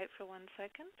hang tight for 1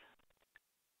 second.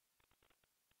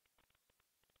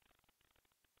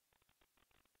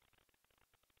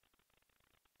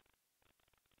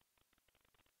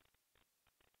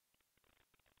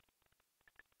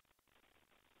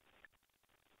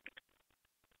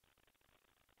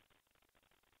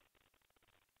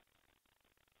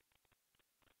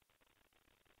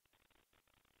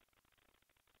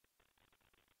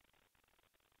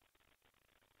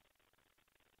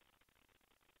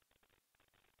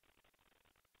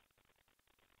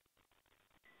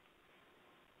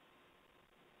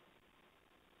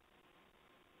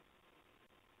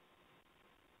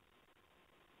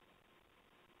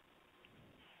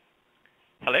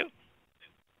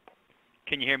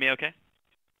 Can you hear me okay?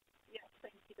 Yes,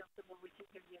 thank you, Dr. Moore. We can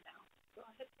hear you now. Go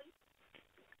ahead, please.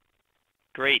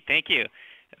 Great, thank you.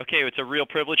 Okay, it's a real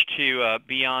privilege to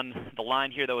be on the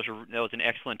line here. That was an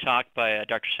excellent talk by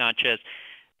Dr. Sanchez.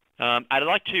 I'd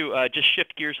like to just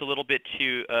shift gears a little bit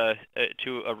to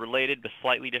a related but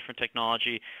slightly different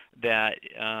technology that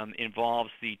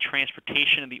involves the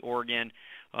transportation of the organ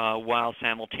while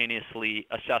simultaneously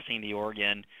assessing the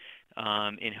organ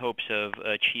in hopes of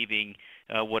achieving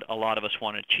what a lot of us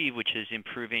want to achieve, which is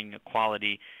improving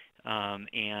quality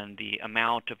and the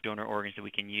amount of donor organs that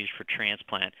we can use for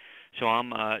transplant. So I'm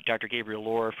Dr. Gabriel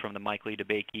Lohr from the Mike Lee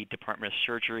DeBakey Department of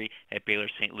Surgery at Baylor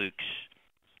St. Luke's.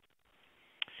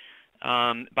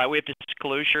 By way of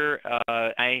disclosure,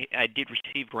 I did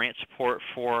receive grant support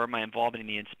for my involvement in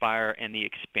the INSPIRE and the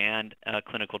EXPAND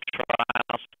clinical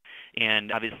trials,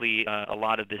 and obviously a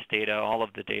lot of this data, all of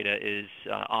the data is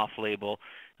off-label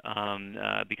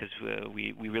because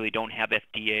we really don't have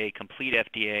complete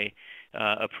FDA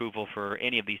approval for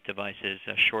any of these devices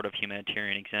short of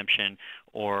humanitarian exemption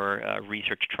or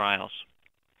research trials.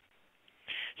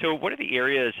 So what are the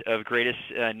areas of greatest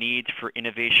needs for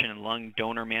innovation in lung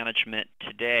donor management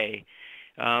today?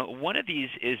 One of these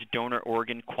is donor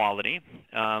organ quality.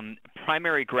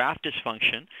 Primary graft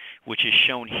dysfunction, which is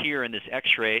shown here in this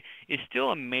X-ray, is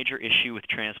still a major issue with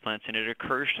transplants, and it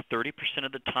occurs 30%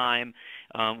 of the time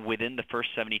within the first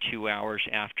 72 hours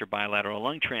after bilateral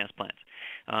lung transplants.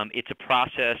 It's a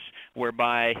process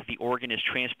whereby the organ is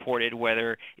transported,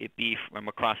 whether it be from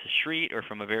across the street or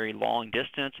from a very long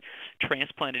distance,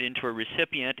 transplanted into a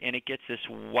recipient, and it gets this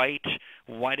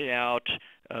whited out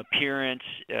appearance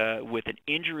with an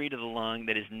injury to the lung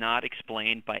that is not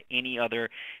explained by any other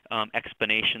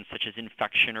explanation, such as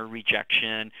infection or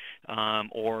rejection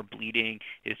or bleeding.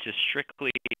 It's just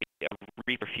strictly a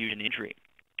reperfusion injury.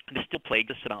 This still plagues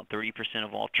us about 30%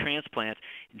 of all transplants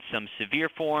in some severe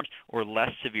forms or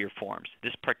less severe forms.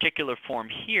 This particular form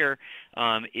here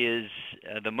is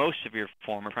the most severe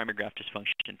form of primary graft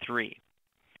dysfunction 3.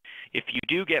 If you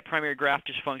do get primary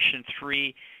graft dysfunction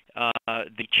 3,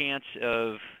 the chance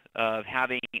of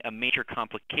having a major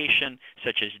complication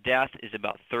such as death is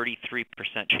about 33%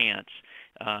 chance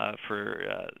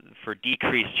for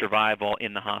decreased survival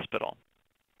in the hospital.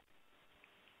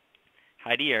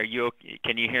 Heidi,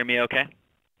 can you hear me okay?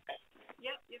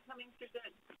 Yep, you're coming through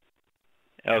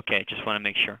good. Okay, just want to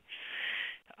make sure.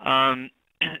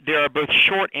 There are both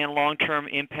short and long-term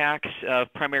impacts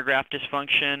of primary graft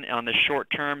dysfunction. On the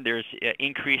short term, there's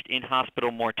increased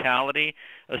in-hospital mortality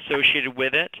associated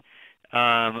with it,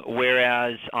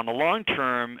 whereas on the long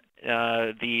term,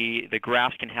 the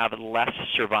grafts can have less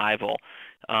survival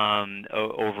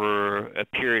over a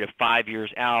period of 5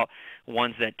 years out.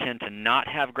 Ones that tend to not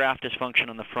have graft dysfunction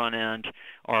on the front end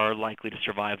are likely to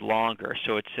survive longer.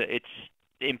 So it's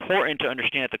important to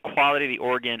understand that the quality of the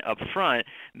organ up front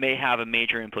may have a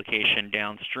major implication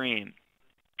downstream.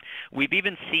 We've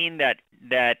even seen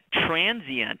that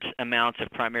transient amounts of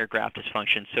primary graft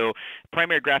dysfunction, so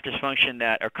primary graft dysfunction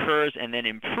that occurs and then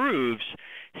improves,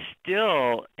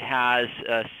 still has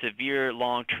severe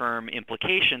long-term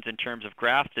implications in terms of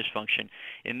graft dysfunction.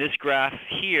 In this graph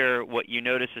here, what you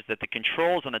notice is that the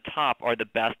controls on the top are the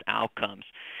best outcomes.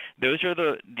 Those are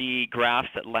the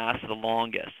grafts that last the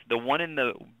longest. The one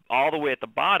all the way at the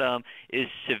bottom is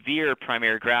severe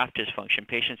primary graft dysfunction.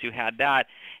 Patients who had that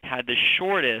had the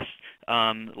shortest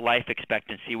life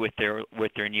expectancy with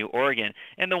their new organ.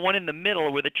 And the one in the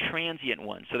middle were the transient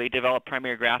ones. So they developed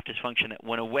primary graft dysfunction that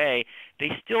went away. They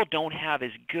still don't have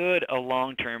as good a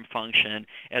long-term function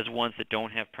as ones that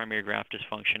don't have primary graft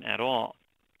dysfunction at all.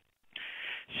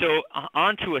 So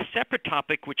on to a separate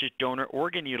topic, which is donor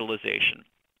organ utilization.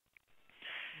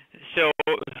 So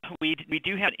we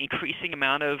do have an increasing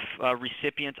amount of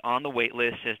recipients on the wait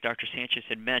list, as Dr. Sanchez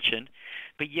had mentioned,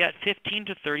 but yet 15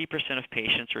 to 30% of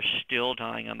patients are still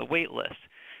dying on the wait list.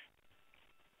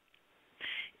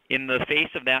 In the face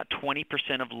of that, 20%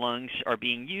 of lungs are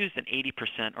being used and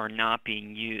 80% are not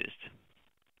being used.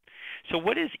 So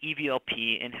what is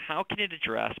EVLP and how can it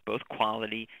address both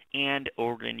quality and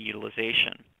organ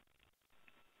utilization?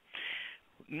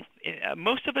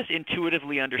 Most of us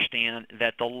intuitively understand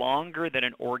that the longer that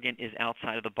an organ is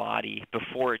outside of the body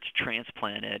before it's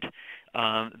transplanted,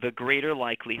 the greater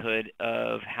likelihood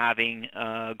of having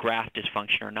graft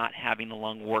dysfunction or not having the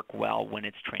lung work well when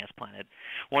it's transplanted.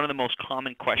 One of the most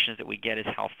common questions that we get is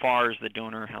how far is the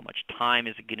donor, how much time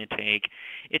is it going to take?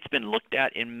 It's been looked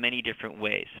at in many different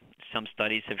ways. Some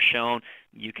studies have shown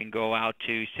you can go out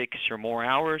to 6 or more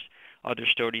hours. Other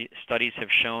studies have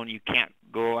shown you can't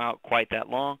go out quite that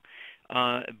long.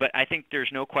 But I think there's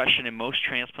no question in most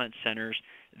transplant centers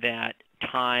that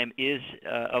time is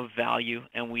of value,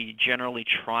 and we generally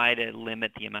try to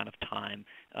limit the amount of time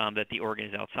that the organ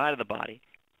is outside of the body.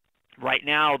 Right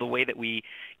now, the way that we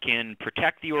can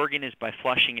protect the organ is by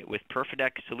flushing it with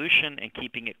Perfidex solution and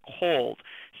keeping it cold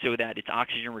so that its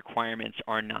oxygen requirements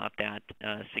are not that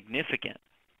significant.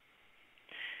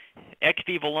 Ex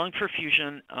vivo lung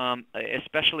perfusion,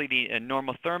 especially the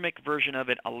normothermic version of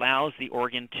it, allows the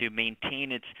organ to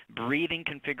maintain its breathing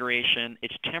configuration,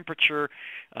 its temperature,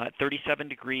 37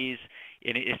 degrees.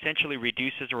 It essentially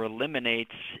reduces or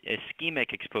eliminates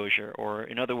ischemic exposure, or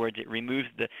in other words, it removes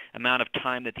the amount of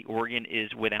time that the organ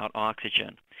is without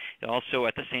oxygen. It also,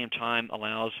 at the same time,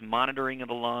 allows monitoring of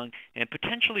the lung and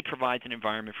potentially provides an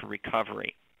environment for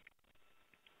recovery.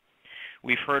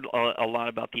 We've heard a lot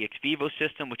about the ex vivo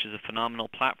system, which is a phenomenal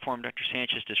platform Dr.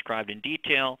 Sanchez described in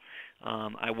detail.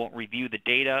 I won't review the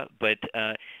data, but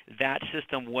that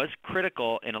system was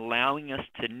critical in allowing us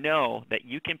to know that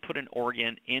you can put an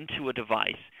organ into a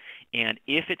device, and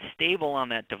if it's stable on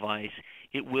that device,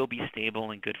 it will be stable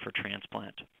and good for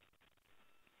transplant.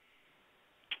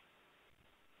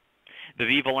 The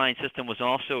VivaLine system was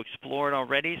also explored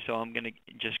already, so I'm going to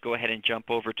just go ahead and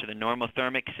jump over to the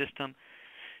normothermic system.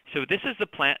 So this is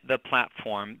the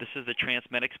platform. This is the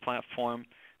TransMedics platform,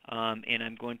 and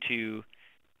I'm going to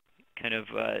kind of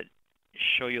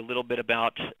show you a little bit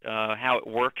about how it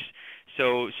works.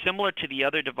 So similar to the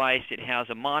other device, it has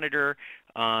a monitor.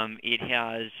 It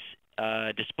has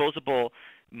a disposable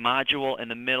module in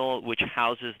the middle which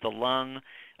houses the lung.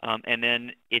 And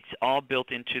then it's all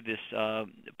built into this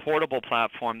portable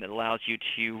platform that allows you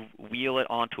to wheel it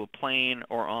onto a plane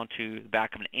or onto the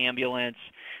back of an ambulance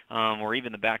or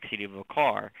even the back seat of a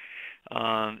car.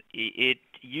 It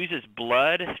uses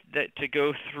blood to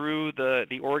go through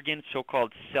the organ,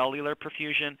 so-called cellular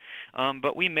perfusion,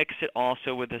 but we mix it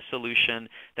also with a solution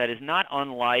that is not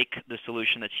unlike the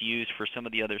solution that's used for some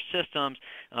of the other systems.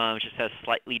 It just has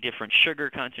slightly different sugar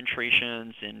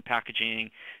concentrations in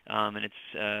packaging, and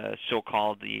it's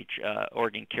so-called the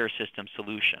organ care system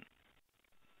solution.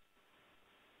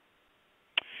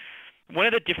 One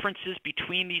of the differences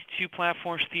between these two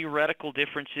platforms, theoretical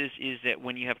differences, is that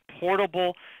when you have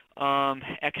portable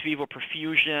ex vivo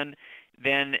perfusion,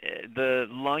 then the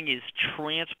lung is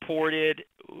transported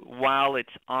while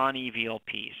it's on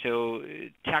EVLP. So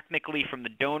technically from the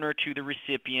donor to the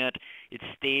recipient, it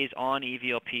stays on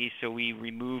EVLP, so we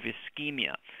remove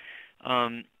ischemia.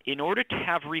 In order to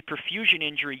have reperfusion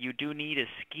injury, you do need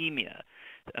ischemia.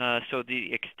 So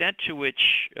the extent to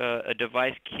which a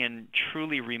device can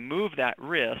truly remove that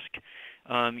risk,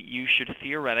 you should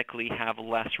theoretically have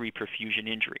less reperfusion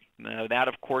injury. That,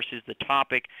 of course, is the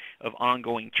topic of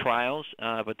ongoing trials,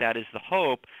 but that is the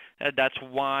hope. That's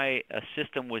why a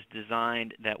system was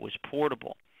designed that was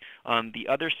portable. The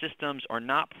other systems are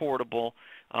not portable,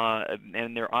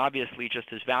 and they're obviously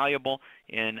just as valuable,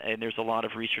 and there's a lot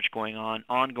of research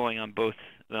ongoing on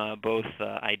both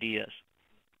ideas.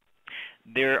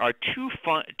 There are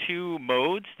two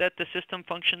modes that the system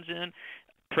functions in.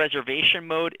 Preservation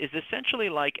mode is essentially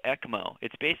like ECMO.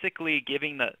 It's basically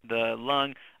giving the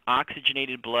lung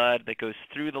oxygenated blood that goes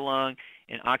through the lung,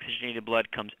 and oxygenated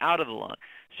blood comes out of the lung.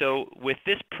 So with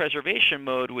this preservation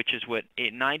mode, which is what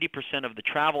 90% of the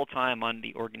travel time on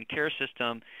the organ care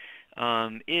system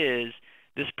is,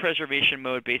 this preservation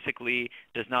mode basically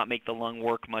does not make the lung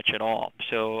work much at all.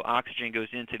 So oxygen goes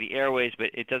into the airways, but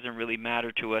it doesn't really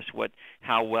matter to us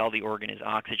how well the organ is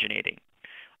oxygenating.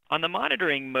 On the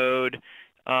monitoring mode,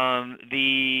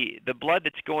 the blood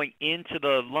that's going into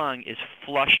the lung is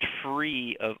flushed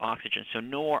free of oxygen, so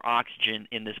no more oxygen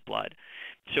in this blood.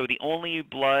 So the only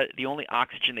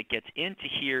oxygen that gets into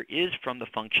here is from the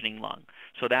functioning lung.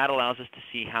 So that allows us to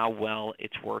see how well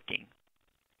it's working.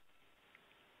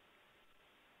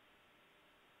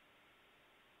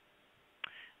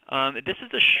 This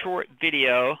is a short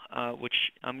video,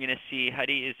 which I'm going to see.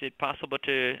 Heidi, is it possible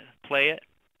to play it?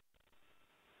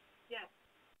 Yes.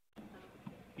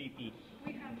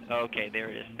 Okay, there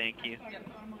it is. Thank you.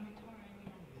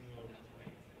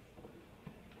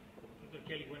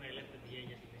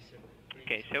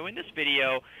 Okay, so in this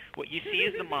video, what you see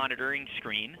is the monitoring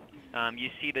screen. You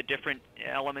see the different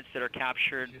elements that are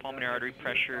captured: pulmonary artery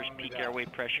pressures, peak airway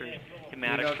pressures,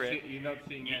 hematocrit.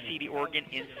 You see the organ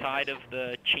inside of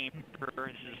the chamber.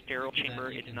 This is a sterile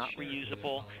chamber. It's not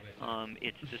reusable.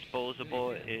 It's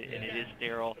disposable, and it is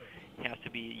sterile. It has to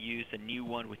be used, a new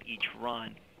one with each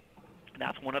run.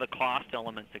 That's one of the cost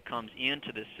elements that comes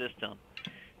into this system,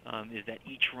 is that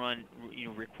each run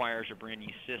requires a brand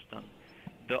new system.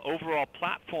 The overall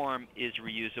platform is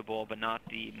reusable, but not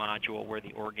the module where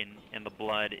the organ and the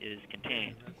blood is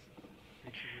contained.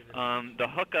 The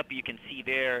hookup you can see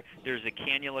there, there's a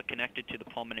cannula connected to the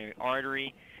pulmonary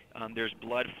artery. There's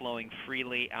blood flowing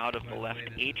freely out of the left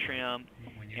atrium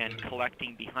and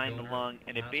collecting behind the lung,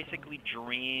 and it basically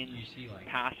drains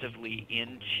passively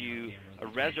into a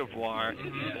reservoir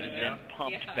and then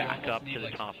pumped back up to the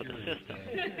top of the system.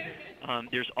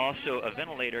 There's also a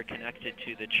ventilator connected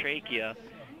to the trachea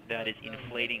that is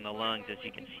inflating the lungs, as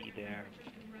you can see there.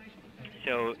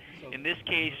 So in this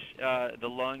case, the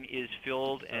lung is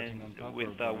filled with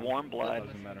warm blood,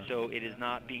 so it is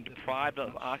not being deprived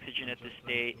of oxygen at this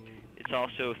state. It's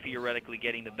also theoretically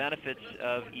getting the benefits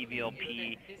of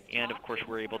EVLP, and of course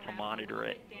we're able to monitor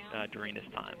it during this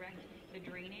time.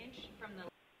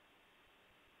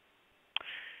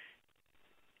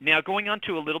 Now, going on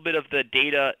to a little bit of the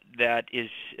data that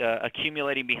is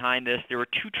accumulating behind this, there were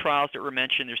two trials that were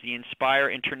mentioned. There's the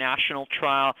INSPIRE International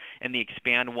Trial and the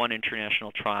EXPAND-1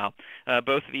 International Trial.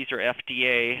 Both of these are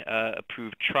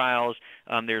FDA-approved trials.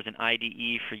 There's an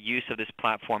IDE for use of this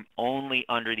platform only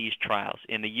under these trials.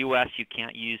 In the U.S., you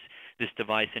can't use this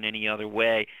device in any other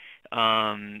way.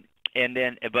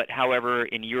 But however,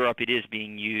 in Europe, it is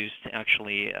being used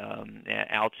actually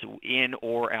in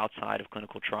or outside of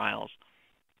clinical trials.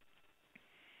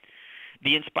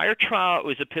 The INSPIRE trial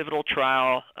was a pivotal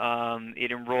trial.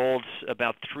 It enrolled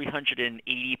about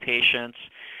 380 patients,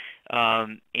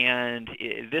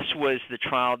 this was the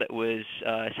trial that was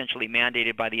essentially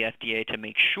mandated by the FDA to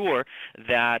make sure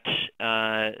that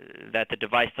that the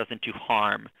device doesn't do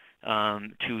harm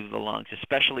to the lungs,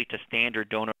 especially to standard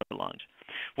donor lungs.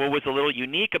 What was a little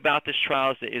unique about this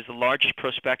trial is that it is the largest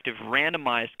prospective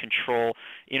randomized control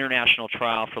international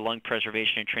trial for lung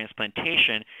preservation and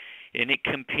transplantation, and it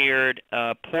compared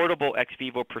portable ex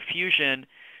vivo perfusion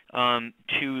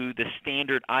to the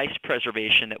standard ice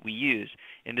preservation that we use,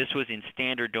 and this was in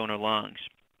standard donor lungs.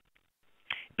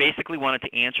 Basically wanted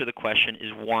to answer the question,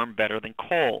 is warm better than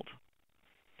cold?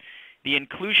 The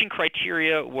inclusion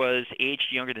criteria was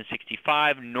aged younger than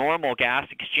 65, normal gas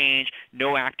exchange,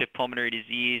 no active pulmonary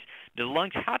disease. The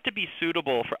lungs had to be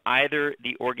suitable for either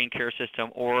the organ care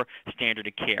system or standard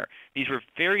of care. These were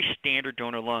very standard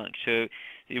donor lungs. So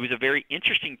it was a very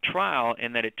interesting trial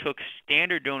in that it took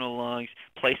standard donor lungs,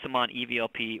 placed them on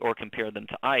EVLP, or compared them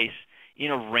to ice in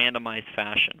a randomized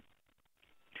fashion.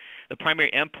 The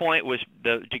primary endpoint was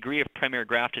the degree of primary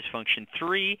graft dysfunction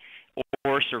 3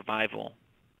 or survival.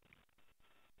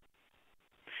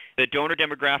 The donor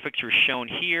demographics were shown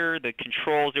here. The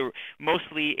controls, they were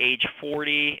mostly age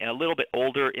 40, and a little bit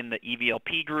older in the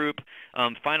EVLP group.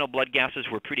 Final blood gases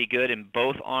were pretty good in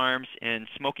both arms, and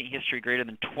smoking history greater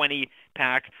than 20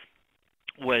 pack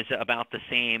was about the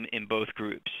same in both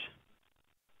groups.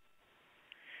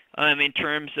 In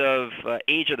terms of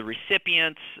age of the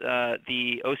recipients,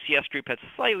 the OCS group had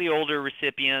slightly older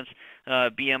recipients.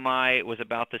 BMI was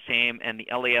about the same, and the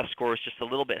LAS score was just a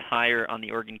little bit higher on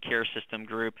the organ care system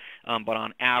group, but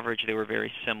on average they were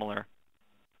very similar.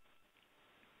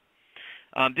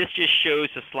 This just shows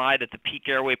a slide that the peak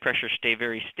airway pressure stay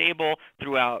very stable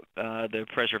throughout the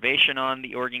preservation on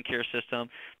the organ care system.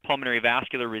 Pulmonary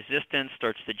vascular resistance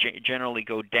starts to generally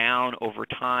go down over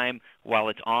time while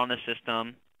it's on the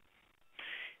system.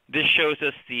 This shows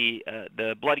us the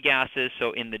blood gases.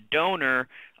 So in the donor,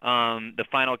 the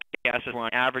final gases were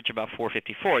on average about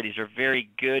 454. These are very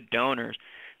good donors.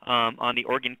 On the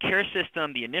organ care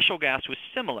system, the initial gas was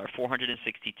similar,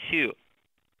 462.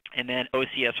 And then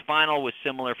OCS final was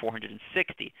similar,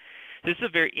 460. This is a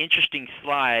very interesting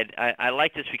slide. I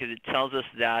like this because it tells us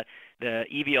that the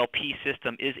EVLP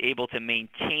system is able to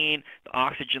maintain the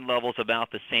oxygen levels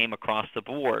about the same across the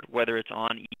board, whether it's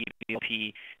on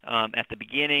EVLP at the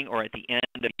beginning or at the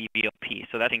end of EVLP.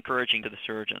 So that's encouraging to the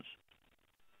surgeons.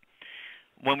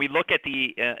 When we look at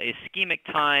the ischemic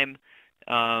time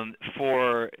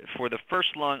for the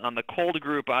first lung on the cold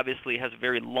group, obviously has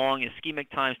very long ischemic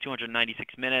times,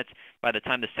 296 minutes. By the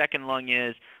time the second lung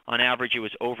is, on average, it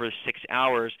was over 6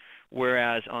 hours.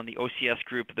 Whereas on the OCS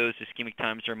group, those ischemic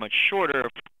times are much shorter,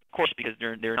 of course, because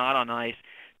they're not on ice.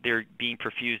 They're being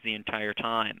perfused the entire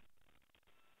time.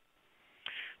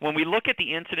 When we look at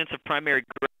the incidence of primary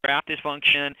graft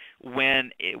dysfunction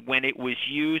when it was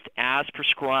used as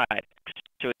prescribed,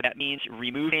 so that means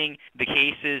removing the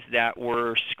cases that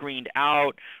were screened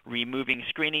out, removing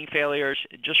screening failures,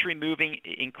 just removing,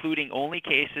 including only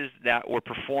cases that were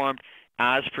performed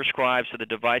as prescribed, so the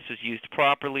device was used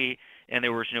properly, and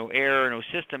there was no error, no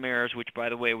system errors, which, by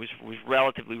the way, was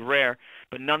relatively rare.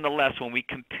 But nonetheless, when we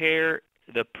compare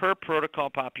the per protocol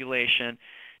population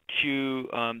to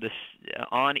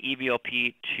on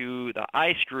EVLP to the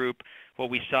ICE group, what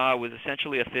we saw was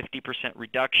essentially a 50%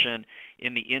 reduction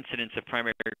in the incidence of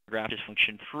primary graft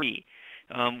dysfunction 3.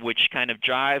 which kind of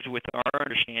jives with our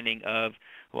understanding of,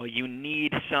 well, you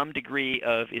need some degree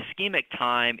of ischemic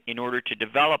time in order to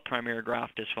develop primary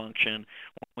graft dysfunction.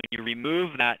 When you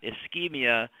remove that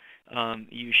ischemia,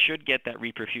 you should get that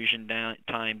reperfusion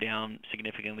time down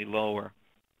significantly lower.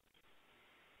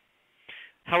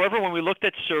 However, when we looked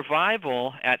at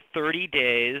survival at 30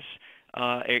 days,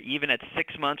 or even at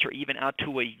 6 months, or even out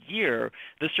to a year,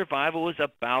 the survival was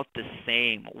about the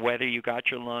same, whether you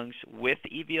got your lungs with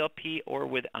EVLP or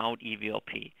without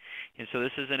EVLP. And so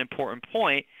this is an important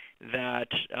point, that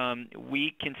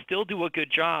we can still do a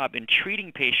good job in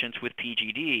treating patients with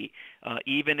PGD,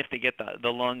 even if they get the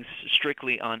lungs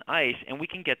strictly on ice, and we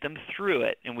can get them through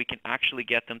it, and we can actually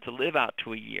get them to live out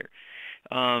to a year.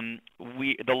 The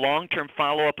long-term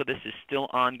follow-up of this is still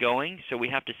ongoing, so we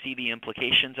have to see the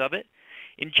implications of it.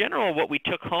 In general, what we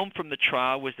took home from the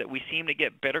trial was that we seem to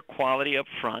get better quality up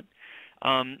front,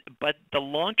 but the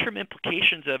long-term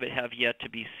implications of it have yet to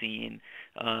be seen.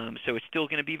 So it's still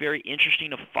going to be very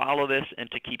interesting to follow this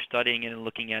and to keep studying it and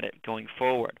looking at it going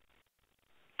forward.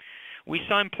 We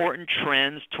saw important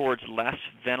trends towards less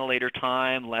ventilator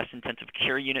time, less intensive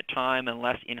care unit time, and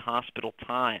less in-hospital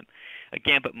time.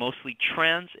 Again, but mostly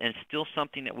trends, and still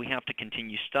something that we have to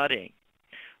continue studying.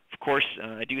 Of course,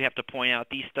 I do have to point out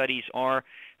these studies are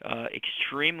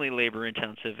extremely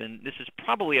labor-intensive, and this is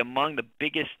probably among the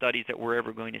biggest studies that we're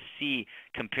ever going to see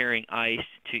comparing ICE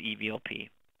to EVLP.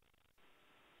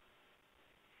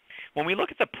 When we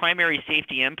look at the primary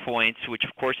safety endpoints, which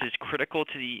of course is critical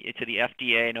to the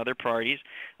FDA and other parties,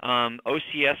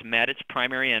 OCS met its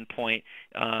primary endpoint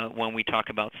when we talk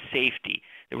about safety.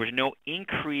 There was no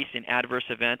increase in adverse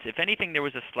events. If anything, there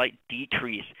was a slight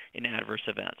decrease in adverse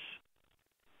events.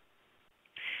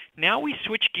 Now we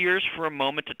switch gears for a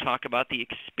moment to talk about the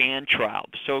EXPAND trial.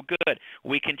 So good,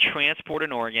 we can transport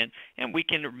an organ and we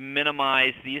can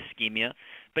minimize the ischemia.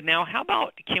 But now how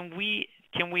about can we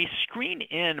screen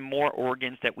in more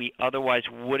organs that we otherwise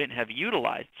wouldn't have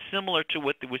utilized, similar to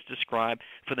what was described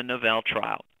for the Novell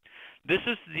trial? This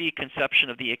is the conception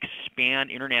of the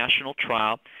EXPAND international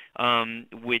trial,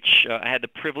 which I had the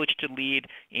privilege to lead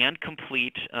and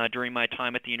complete during my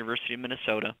time at the University of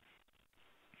Minnesota.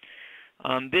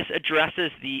 This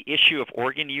addresses the issue of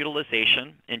organ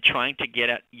utilization and trying to get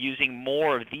at using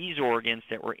more of these organs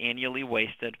that were annually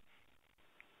wasted.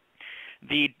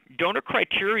 The donor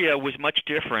criteria was much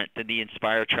different than the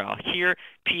INSPIRE trial. Here,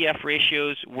 PF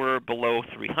ratios were below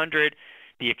 300.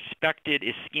 The expected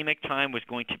ischemic time was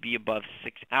going to be above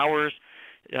 6 hours.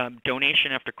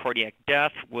 Donation after cardiac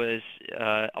death was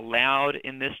allowed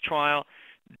in this trial.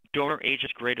 Donor age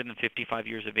is greater than 55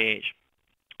 years of age.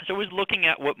 So it was looking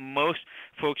at what most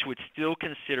folks would still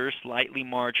consider slightly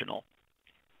marginal.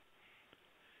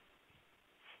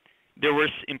 There were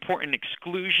important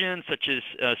exclusions such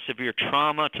as severe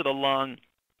trauma to the lung,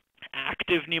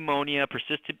 active pneumonia,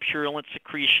 persistent purulent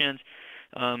secretions,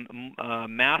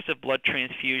 massive blood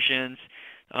transfusions.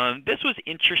 This was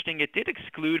interesting. It did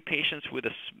exclude patients with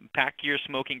a pack year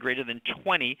smoking greater than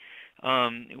 20,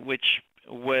 which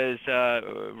was a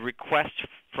request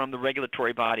from the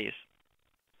regulatory bodies.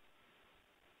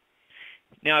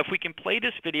 Now, if we can play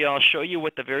this video, I'll show you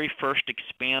what the very first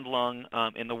EXPAND lung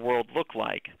in the world looked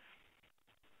like.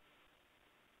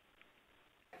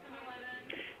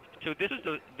 So this is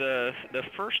the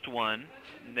first one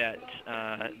that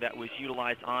was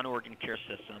utilized on organ care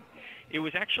system. It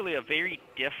was actually a very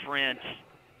different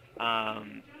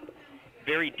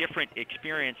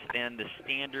experience than the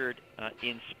standard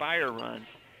INSPIRE runs,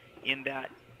 in that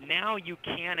now you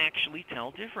can actually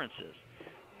tell differences.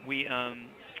 We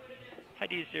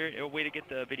Heidi, is there a way to get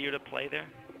the video to play there?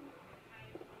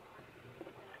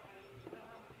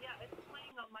 Yeah, it's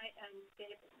playing on my end,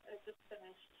 Dave. I just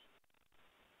finished.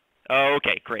 Oh,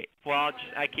 okay, great. Well,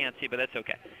 I can't see, but that's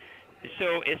okay.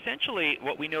 So essentially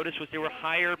what we noticed was there were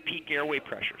higher peak airway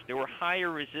pressures. There were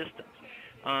higher resistance.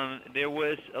 There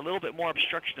was a little bit more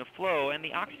obstruction of flow, and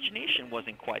the oxygenation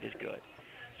wasn't quite as good.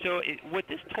 So what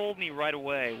this told me right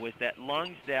away was that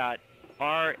lungs that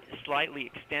are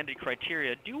slightly extended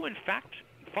criteria do in fact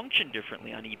function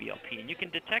differently on EVLP, and you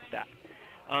can detect that.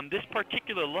 This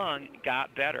particular lung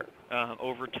got better.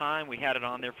 Over time, we had it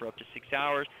on there for up to 6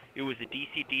 hours. It was a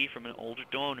DCD from an older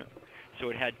donor, so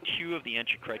it had 2 of the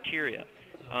entry criteria.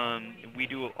 We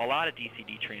do a lot of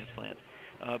DCD transplants,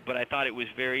 but I thought it was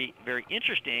very, very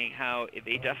interesting how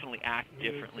they definitely act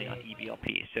differently on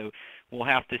EVLP. So we'll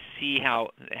have to see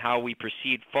how we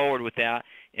proceed forward with that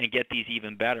and get these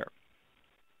even better.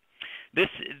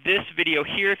 This video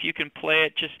here, if you can play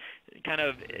it, just kind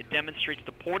of demonstrates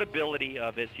the portability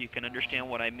of it, so you can understand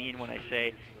what I mean when I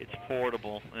say it's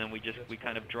portable. And we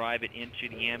kind of drive it into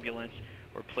the ambulance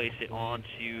or place it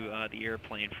onto the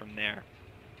airplane from there.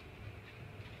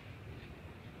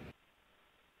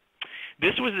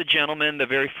 This was the gentleman, the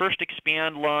very first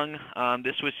expand lung.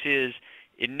 This was his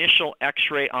initial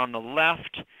x-ray on the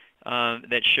left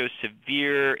that shows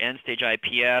severe end-stage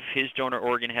IPF. His donor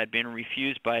organ had been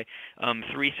refused by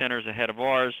 3 centers ahead of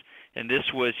ours, and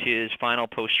this was his final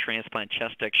post-transplant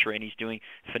chest x-ray, and he's doing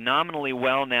phenomenally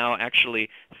well now, actually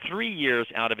 3 years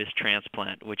out of his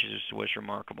transplant, which was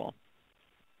remarkable.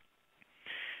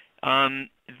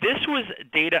 This was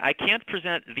data. I can't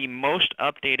present the most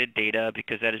updated data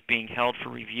because that is being held for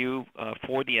review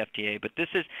for the FDA. But this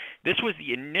was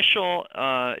the initial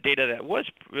data that was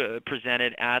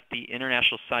presented at the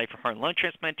International Society for Heart and Lung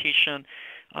Transplantation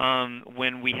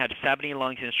when we had 70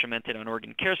 lungs instrumented on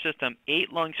organ care system.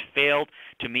 8 lungs failed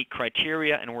to meet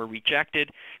criteria and were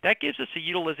rejected. That gives us a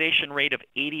utilization rate of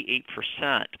 88%.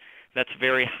 That's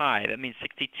very high. That means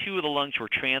 62 of the lungs were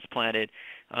transplanted.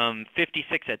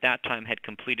 56 at that time had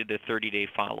completed their 30-day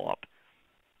follow-up.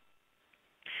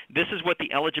 This is what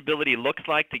the eligibility looks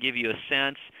like to give you a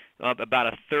sense. About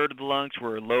a third of the lungs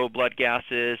were low blood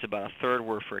gases, about a third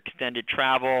were for extended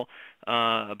travel,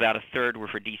 about a third were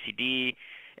for DCD.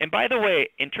 And by the way,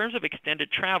 in terms of extended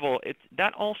travel,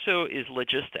 that also is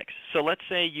logistics. So let's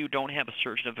say you don't have a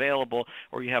surgeon available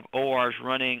or you have ORs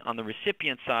running on the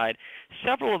recipient side.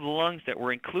 Several of the lungs that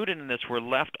were included in this were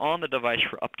left on the device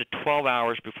for up to 12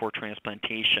 hours before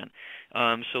transplantation.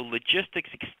 So logistics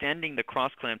extending the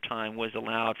cross-clamp time was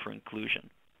allowed for inclusion.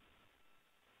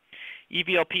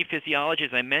 EVLP physiology, as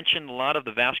I mentioned, a lot of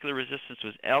the vascular resistance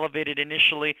was elevated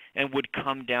initially and would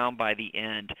come down by the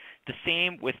end. The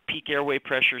same with peak airway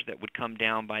pressures that would come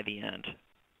down by the end.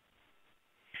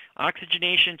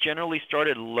 Oxygenation generally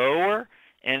started lower,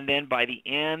 and then by the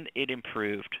end it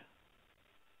improved.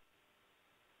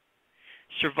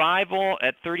 Survival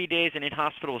at 30 days and in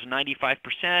hospital was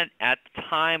 95% at the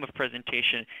time of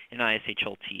presentation in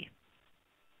ISHLT.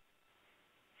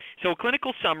 So a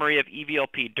clinical summary of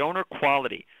EVLP donor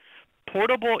quality.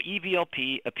 Portable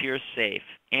EVLP appears safe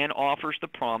and offers the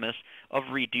promise of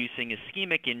reducing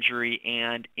ischemic injury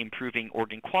and improving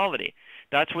organ quality.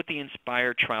 That's what the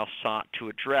INSPIRE trial sought to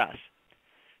address.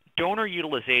 Donor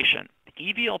utilization.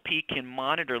 EVLP can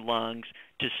monitor lungs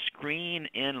to screen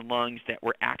in lungs that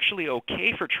were actually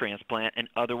okay for transplant and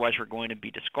otherwise were going to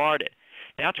be discarded.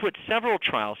 That's what several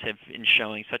trials have been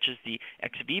showing, such as the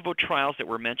ex vivo trials that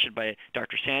were mentioned by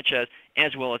Dr. Sanchez,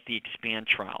 as well as the EXPAND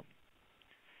trial.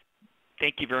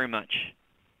 Thank you very much.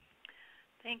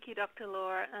 Thank you, Dr.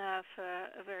 Lohr, for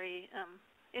a very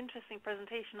interesting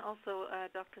presentation. Also,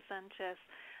 Dr. Sanchez.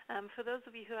 For those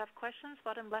of you who have questions,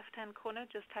 bottom left-hand corner,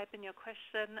 just type in your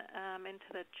question into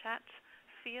the chat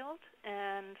field,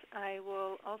 and I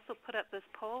will also put up this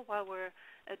poll while we're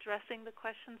addressing the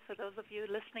questions. For those of you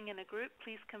listening in a group,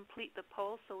 please complete the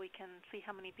poll so we can see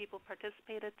how many people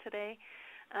participated today.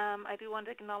 I do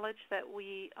want to acknowledge that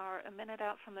we are a minute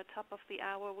out from the top of the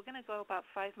hour. We're going to go about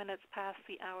 5 minutes past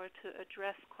the hour to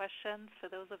address questions for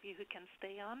those of you who can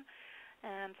stay on.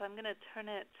 And so I'm going to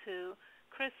turn it to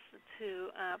Chris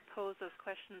to pose those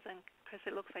questions. And Chris,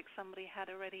 it looks like somebody had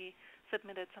already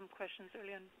submitted some questions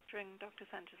earlier during Dr.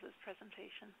 Sanchez's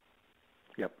presentation.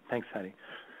 Yep, thanks, Heidi.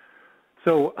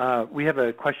 So we have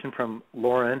a question from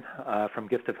Lauren from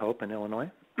Gift of Hope in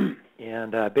Illinois.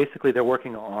 And basically they're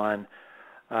working on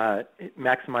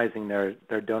maximizing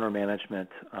their donor management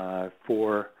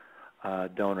for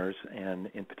donors, and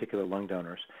in particular lung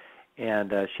donors.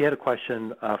 And she had a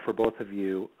question for both of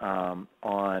you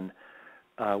on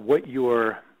what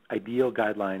your ideal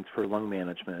guidelines for lung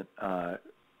management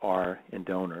are in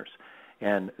donors.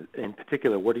 And in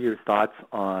particular, what are your thoughts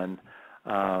on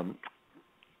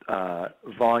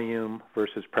volume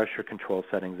versus pressure control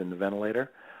settings in the ventilator,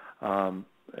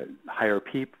 higher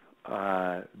PEEP,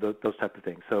 those type of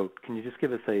things. So can you just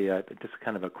give us just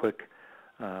kind of a quick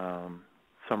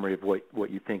summary of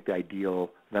what you think the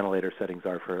ideal ventilator settings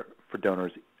are for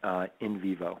donors in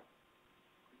vivo?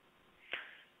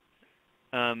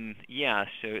 Yeah,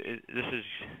 so this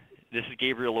is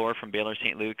Gabriel Lohr from Baylor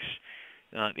St. Luke's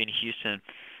in Houston.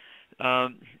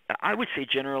 I would say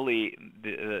generally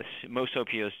most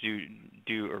OPOs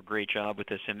do a great job with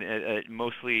this, and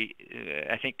mostly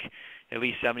I think at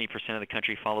least 70% of the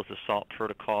country follows the SALT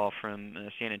protocol from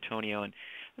San Antonio, and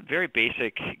very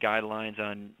basic guidelines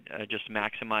on just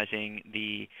maximizing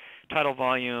the tidal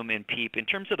volume and PEEP. In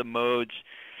terms of the modes,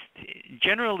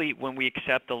 generally when we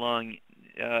accept the lung,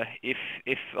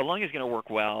 if a lung is going to work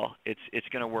well, it's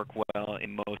going to work well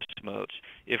in most modes.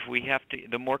 If we have to,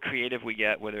 the more creative we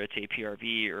get, whether it's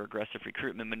APRV or aggressive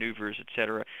recruitment maneuvers, et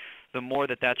cetera, the more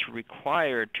that's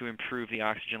required to improve the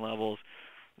oxygen levels,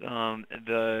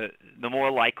 the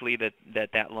more likely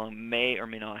that lung may or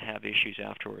may not have issues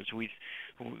afterwards.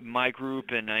 My group,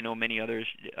 and I know many others,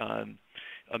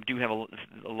 do have a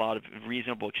lot of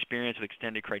reasonable experience with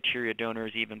extended criteria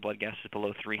donors, even blood gases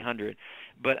below 300.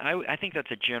 But I think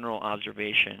that's a general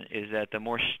observation, is that the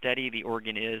more steady the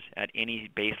organ is at any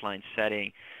baseline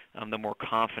setting, the more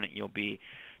confident you'll be.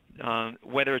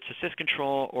 Whether it's assist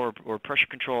control or pressure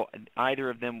control, either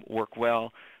of them work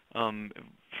well. From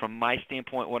my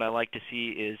standpoint, what I like to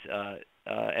see is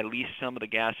at least some of the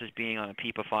gases being on a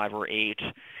PEPA 5 or 8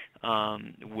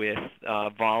 with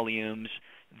volumes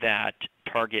that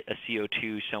target a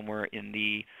CO2 somewhere in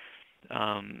the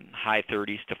high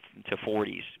 30s to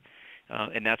 40s,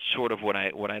 and that's sort of what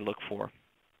I look for.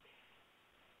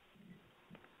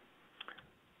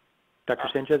 Dr.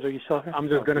 Sanchez, are you still here? I'm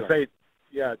just going to say,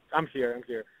 yeah, I'm here.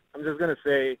 I'm just going to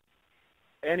say,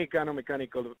 any kind of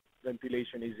mechanical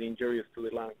ventilation is injurious to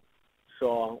the lung.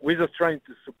 So we're just trying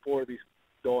to support these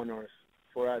donors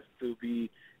for us to be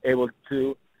able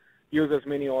to use as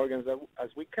many organs as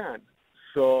we can.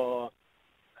 So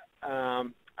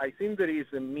I think there is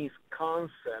a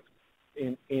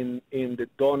misconception in the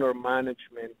donor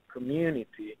management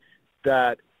community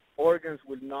that organs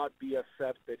will not be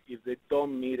accepted if they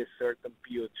don't meet a certain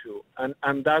PO2.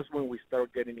 And that's when we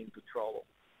start getting into trouble,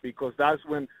 because that's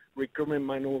when recruitment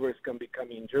maneuvers can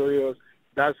become injurious.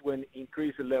 That's when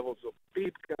increased levels of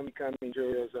PEEP can become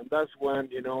injurious. And that's when,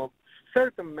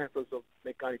 certain methods of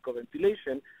mechanical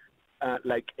ventilation,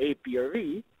 like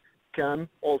APRV, can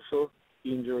also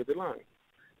injure the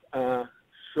lung.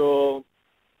 So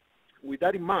with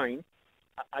that in mind,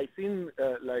 I think,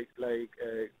 like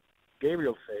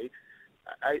Gabriel said,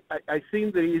 I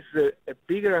think there is a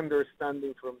bigger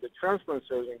understanding from the transplant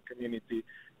surgeon community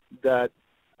that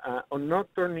on not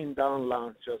turning down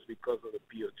lungs just because of the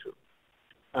PO2,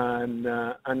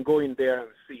 and going there and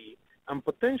see, and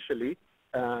potentially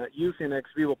using ex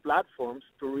vivo platforms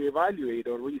to reevaluate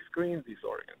or rescreen these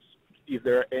organs if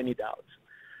there are any doubts.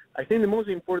 I think the most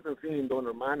important thing in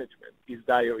donor management is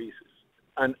diuresis,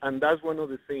 and that's one of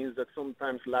the things that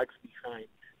sometimes lags behind.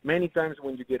 Many times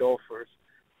when you get offers,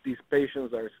 these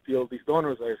donors are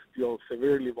still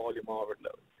severely volume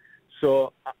overload.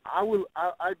 So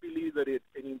I believe that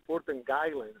an important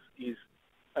guidelines is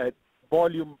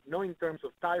volume, not in terms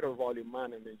of tidal volume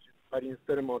management, but in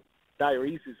terms of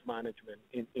diuresis management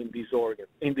in these organs,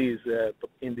 in these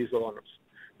donors.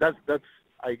 That's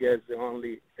I guess the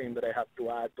only thing that I have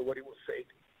to add to what he was saying.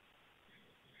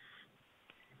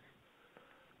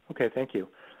 Okay, thank you.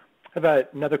 I have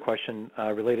another question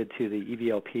related to the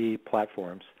EVLP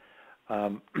platforms.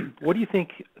 What do you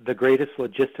think the greatest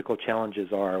logistical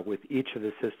challenges are with each of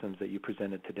the systems that you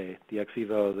presented today, the ex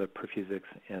vivo, the Perfusics,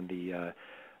 and the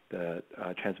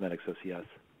Transmedics OCS?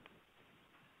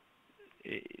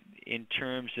 In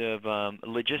terms of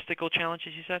logistical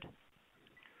challenges, you said?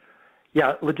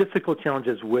 Yeah, logistical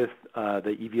challenges with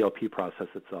the EVLP process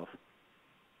itself.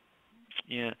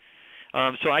 Yeah.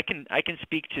 So I can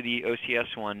speak to the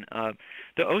OCS one.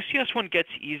 The OCS one gets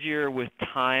easier with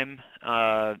time,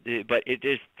 but it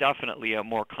is definitely a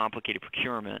more complicated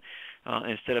procurement.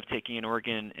 Instead of taking an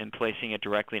organ and placing it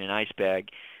directly in an ice bag,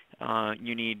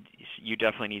 you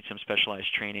definitely need some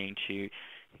specialized training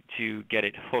to get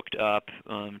it hooked up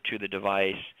to the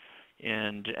device,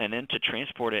 and then to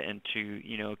transport it and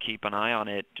to keep an eye on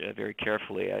it very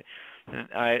carefully.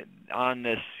 On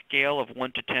the scale of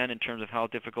 1 to 10 in terms of how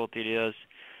difficult it is,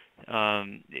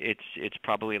 it's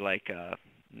probably like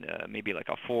maybe like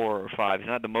a 4 or 5. It's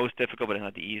not the most difficult, but it's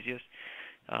not the easiest.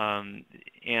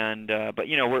 But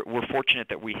we're fortunate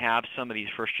that we have some of these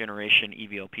first generation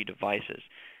EVLP devices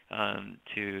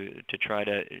to try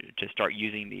to start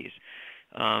using these.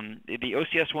 The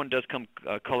OCS one does come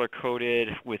color coded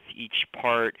with each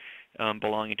part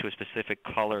belonging to a specific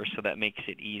color, so that makes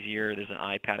it easier. There's an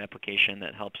iPad application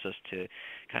that helps us to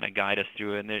kind of guide us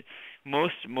through it. And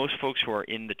most folks who are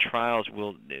in the trials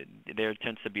there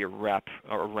tends to be a rep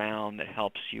around that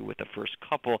helps you with the first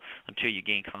couple until you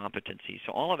gain competency.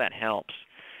 So all of that helps,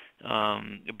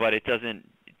 but it doesn't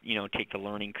take the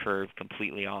learning curve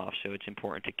completely off. So it's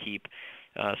important to keep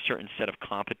a certain set of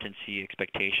competency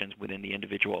expectations within the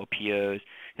individual OPOs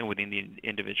and within the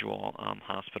individual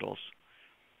hospitals.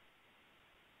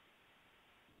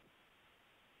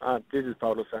 This is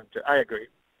Paulo Sanchez. I agree.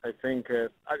 I think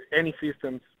any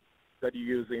systems that you're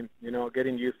using,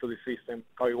 getting used to the system,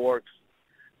 how it works,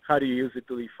 how do you use it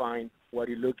to define what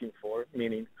you're looking for,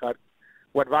 meaning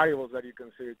what variables that you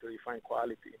consider to define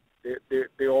quality.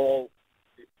 They all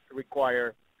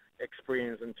require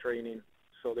experience and training.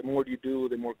 So the more you do,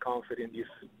 the more confident you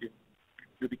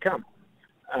become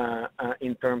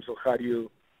in terms of how do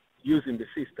you using the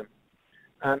system.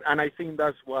 And I think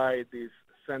that's why this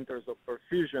centers of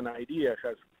perfusion idea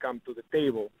has come to the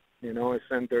table, a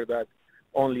center that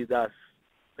only does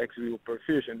ex vivo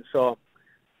perfusion. So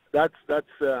that's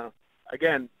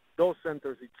again, those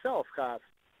centers itself have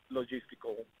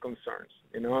logistical concerns.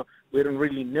 We don't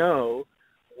really know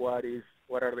what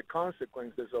are the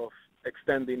consequences of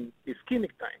extending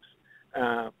ischemic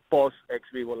times post ex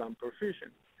vivo lung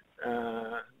perfusion.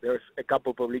 There's a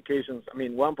couple publications,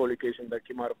 one publication that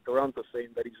came out of Toronto saying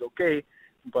that it's okay,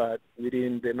 but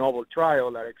within the novel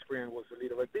trial, our experience was a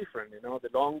little bit different.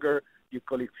 The longer you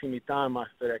collect ischemic time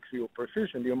after ex vivo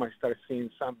perfusion, you might start seeing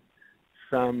some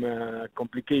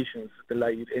complications,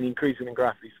 like an increase in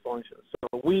graft dysfunction.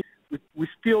 So we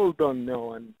still don't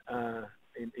know in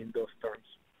those terms.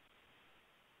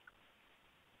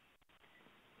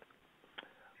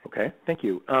 Okay, thank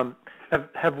you.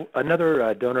 Have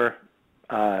another donor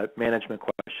management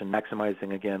question,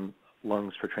 maximizing again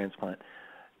lungs for transplant.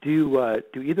 Do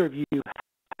either of you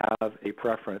have a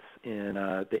preference in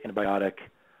the antibiotic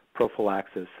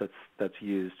prophylaxis that's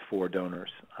used for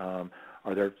donors?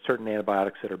 Are there certain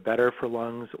antibiotics that are better for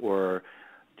lungs, or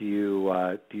do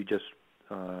you just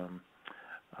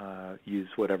use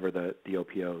whatever the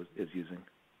OPO is using?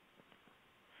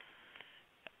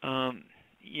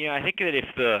 Yeah, I think that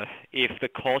if the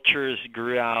cultures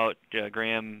grew out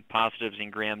gram positives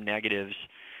and gram negatives,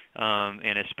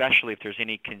 and especially if there's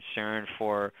any concern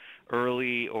for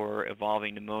early or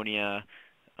evolving pneumonia,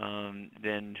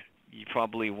 then you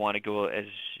probably want to go as.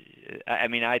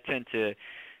 I tend to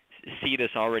see this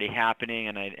already happening,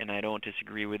 and I don't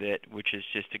disagree with it, which is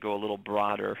just to go a little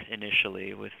broader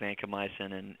initially with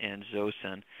vancomycin and Zosyn.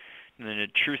 And then the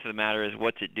truth of the matter is,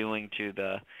 what's it doing to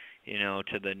the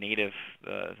native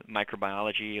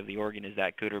microbiology of the organ? Is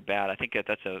that good or bad? I think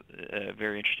that's a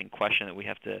very interesting question that we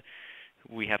have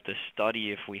to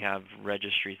study if we have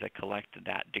registries that collect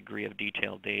that degree of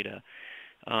detailed data.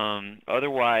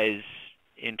 Otherwise,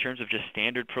 in terms of just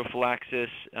standard prophylaxis,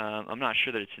 I'm not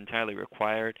sure that it's entirely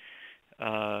required.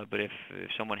 But if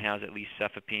someone has at least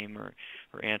cefepime or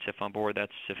Ancef on board,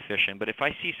 that's sufficient. But if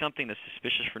I see something that's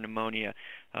suspicious for pneumonia,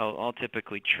 I'll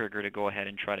typically trigger to go ahead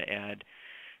and try to add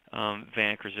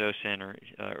Vanc or Zosyn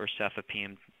or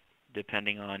cefepime,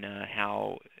 depending on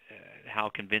how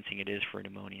convincing it is for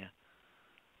pneumonia.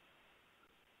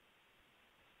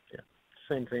 Yeah,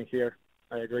 same thing here.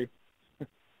 I agree.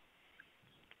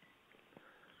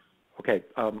 Okay,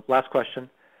 last question.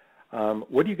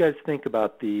 What do you guys think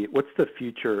about what's the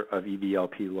future of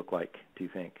EVLP look like, do you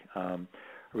think? Are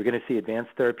we going to see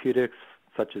advanced therapeutics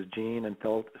such as gene and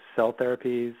cell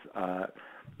therapies,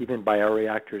 even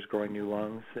bioreactors growing new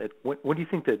lungs? When do you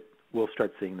think that we'll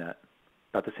start seeing that?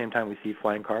 About the same time we see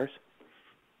flying cars?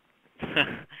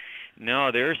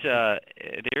 No, there's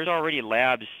already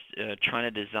labs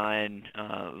trying to design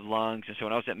lungs. And so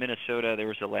when I was at Minnesota, there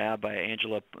was a lab by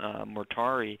Angela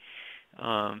Mortari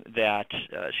that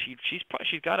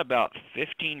she's got about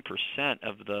 15%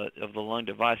 of the lung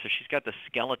device. So she's got the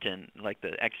skeleton, like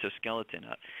the exoskeleton.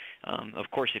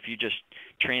 Of course, if you just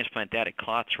transplant that, it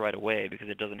clots right away because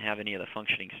it doesn't have any of the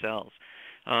functioning cells.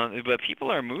 But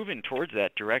people are moving towards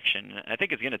that direction. I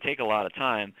think it's going to take a lot of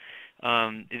time.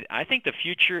 I think the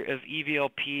future of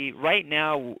EVLP right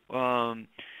now,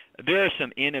 there are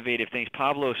some innovative things.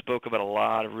 Pablo spoke about a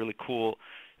lot of really cool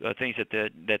things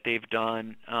that they've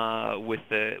done with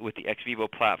the ex vivo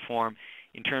platform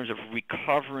in terms of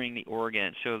recovering the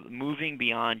organ. So moving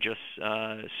beyond just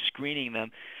screening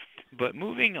them, but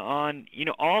moving on.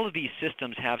 All of these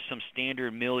systems have some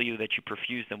standard milieu that you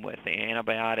perfuse them with, the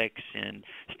antibiotics and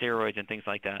steroids and things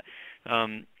like that.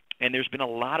 And there's been a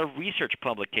lot of research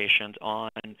publications on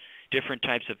different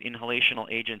types of inhalational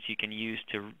agents you can use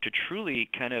to truly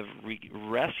kind of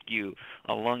rescue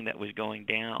a lung that was going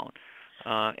down.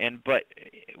 But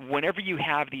whenever you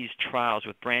have these trials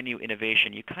with brand new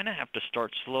innovation, you kind of have to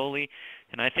start slowly,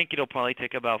 and I think it'll probably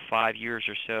take about 5 years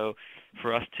or so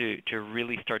for us to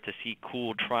really start to see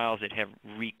cool trials that have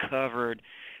recovered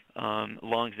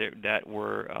lungs that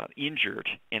were injured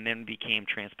and then became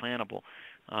transplantable.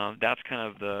 That's kind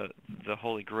of the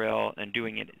holy grail, and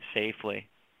doing it safely.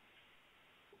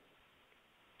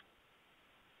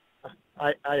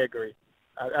 I agree.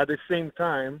 At the same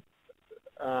time,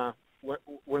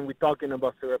 when we're talking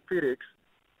about therapeutics,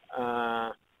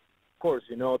 of course,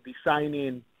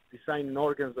 designing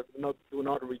organs that do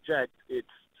not reject, it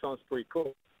sounds pretty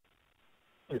cool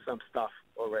in some stuff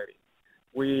already.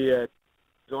 We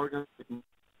organs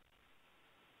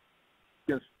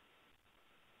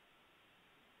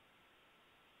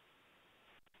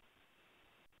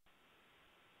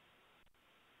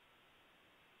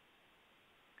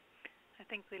I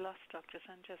think we lost Dr.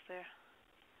 Sanchez there.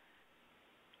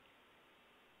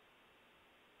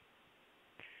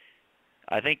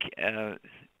 I think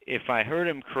if I heard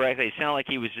him correctly, it sounded like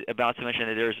he was about to mention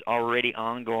that there's already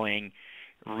ongoing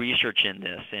research in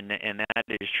this, and that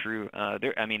is true.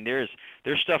 There's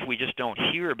stuff we just don't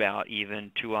hear about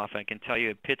even too often. I can tell you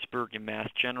at Pittsburgh and Mass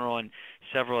General and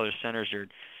several other centers are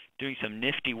doing some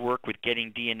nifty work with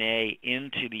getting DNA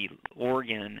into the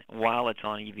organ while it's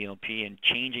on EVLP and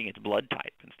changing its blood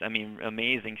type.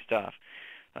 Amazing stuff.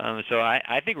 So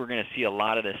I think we're going to see a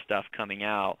lot of this stuff coming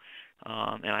out,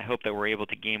 and I hope that we're able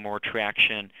to gain more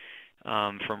traction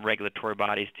from regulatory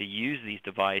bodies to use these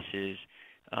devices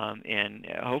and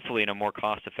hopefully in a more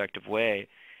cost-effective way,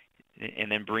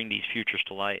 and then bring these futures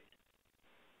to light.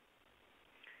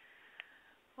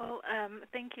 Well,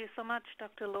 thank you so much,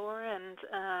 Dr. Lohr, and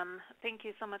thank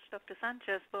you so much, Dr.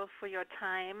 Sanchez, both for your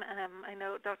time. I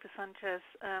know Dr. Sanchez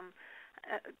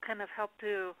kind of helped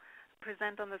to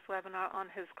present on this webinar on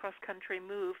his cross-country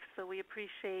move, so we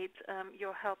appreciate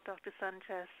your help, Dr.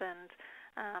 Sanchez, and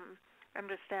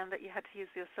understand that you had to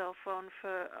use your cell phone.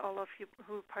 For all of you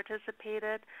who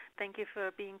participated, thank you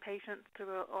for being patient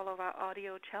through all of our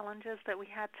audio challenges that we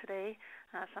had today.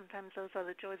 Sometimes those are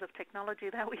the joys of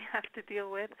technology that we have to deal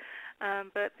with.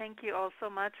 But thank you all so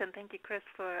much, and thank you, Chris,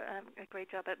 for a great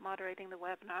job at moderating the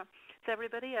webinar. So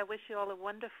everybody, I wish you all a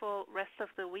wonderful rest of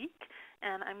the week,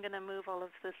 and I'm going to move all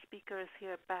of the speakers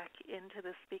here back into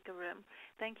the speaker room.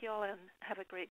 Thank you all, and have a great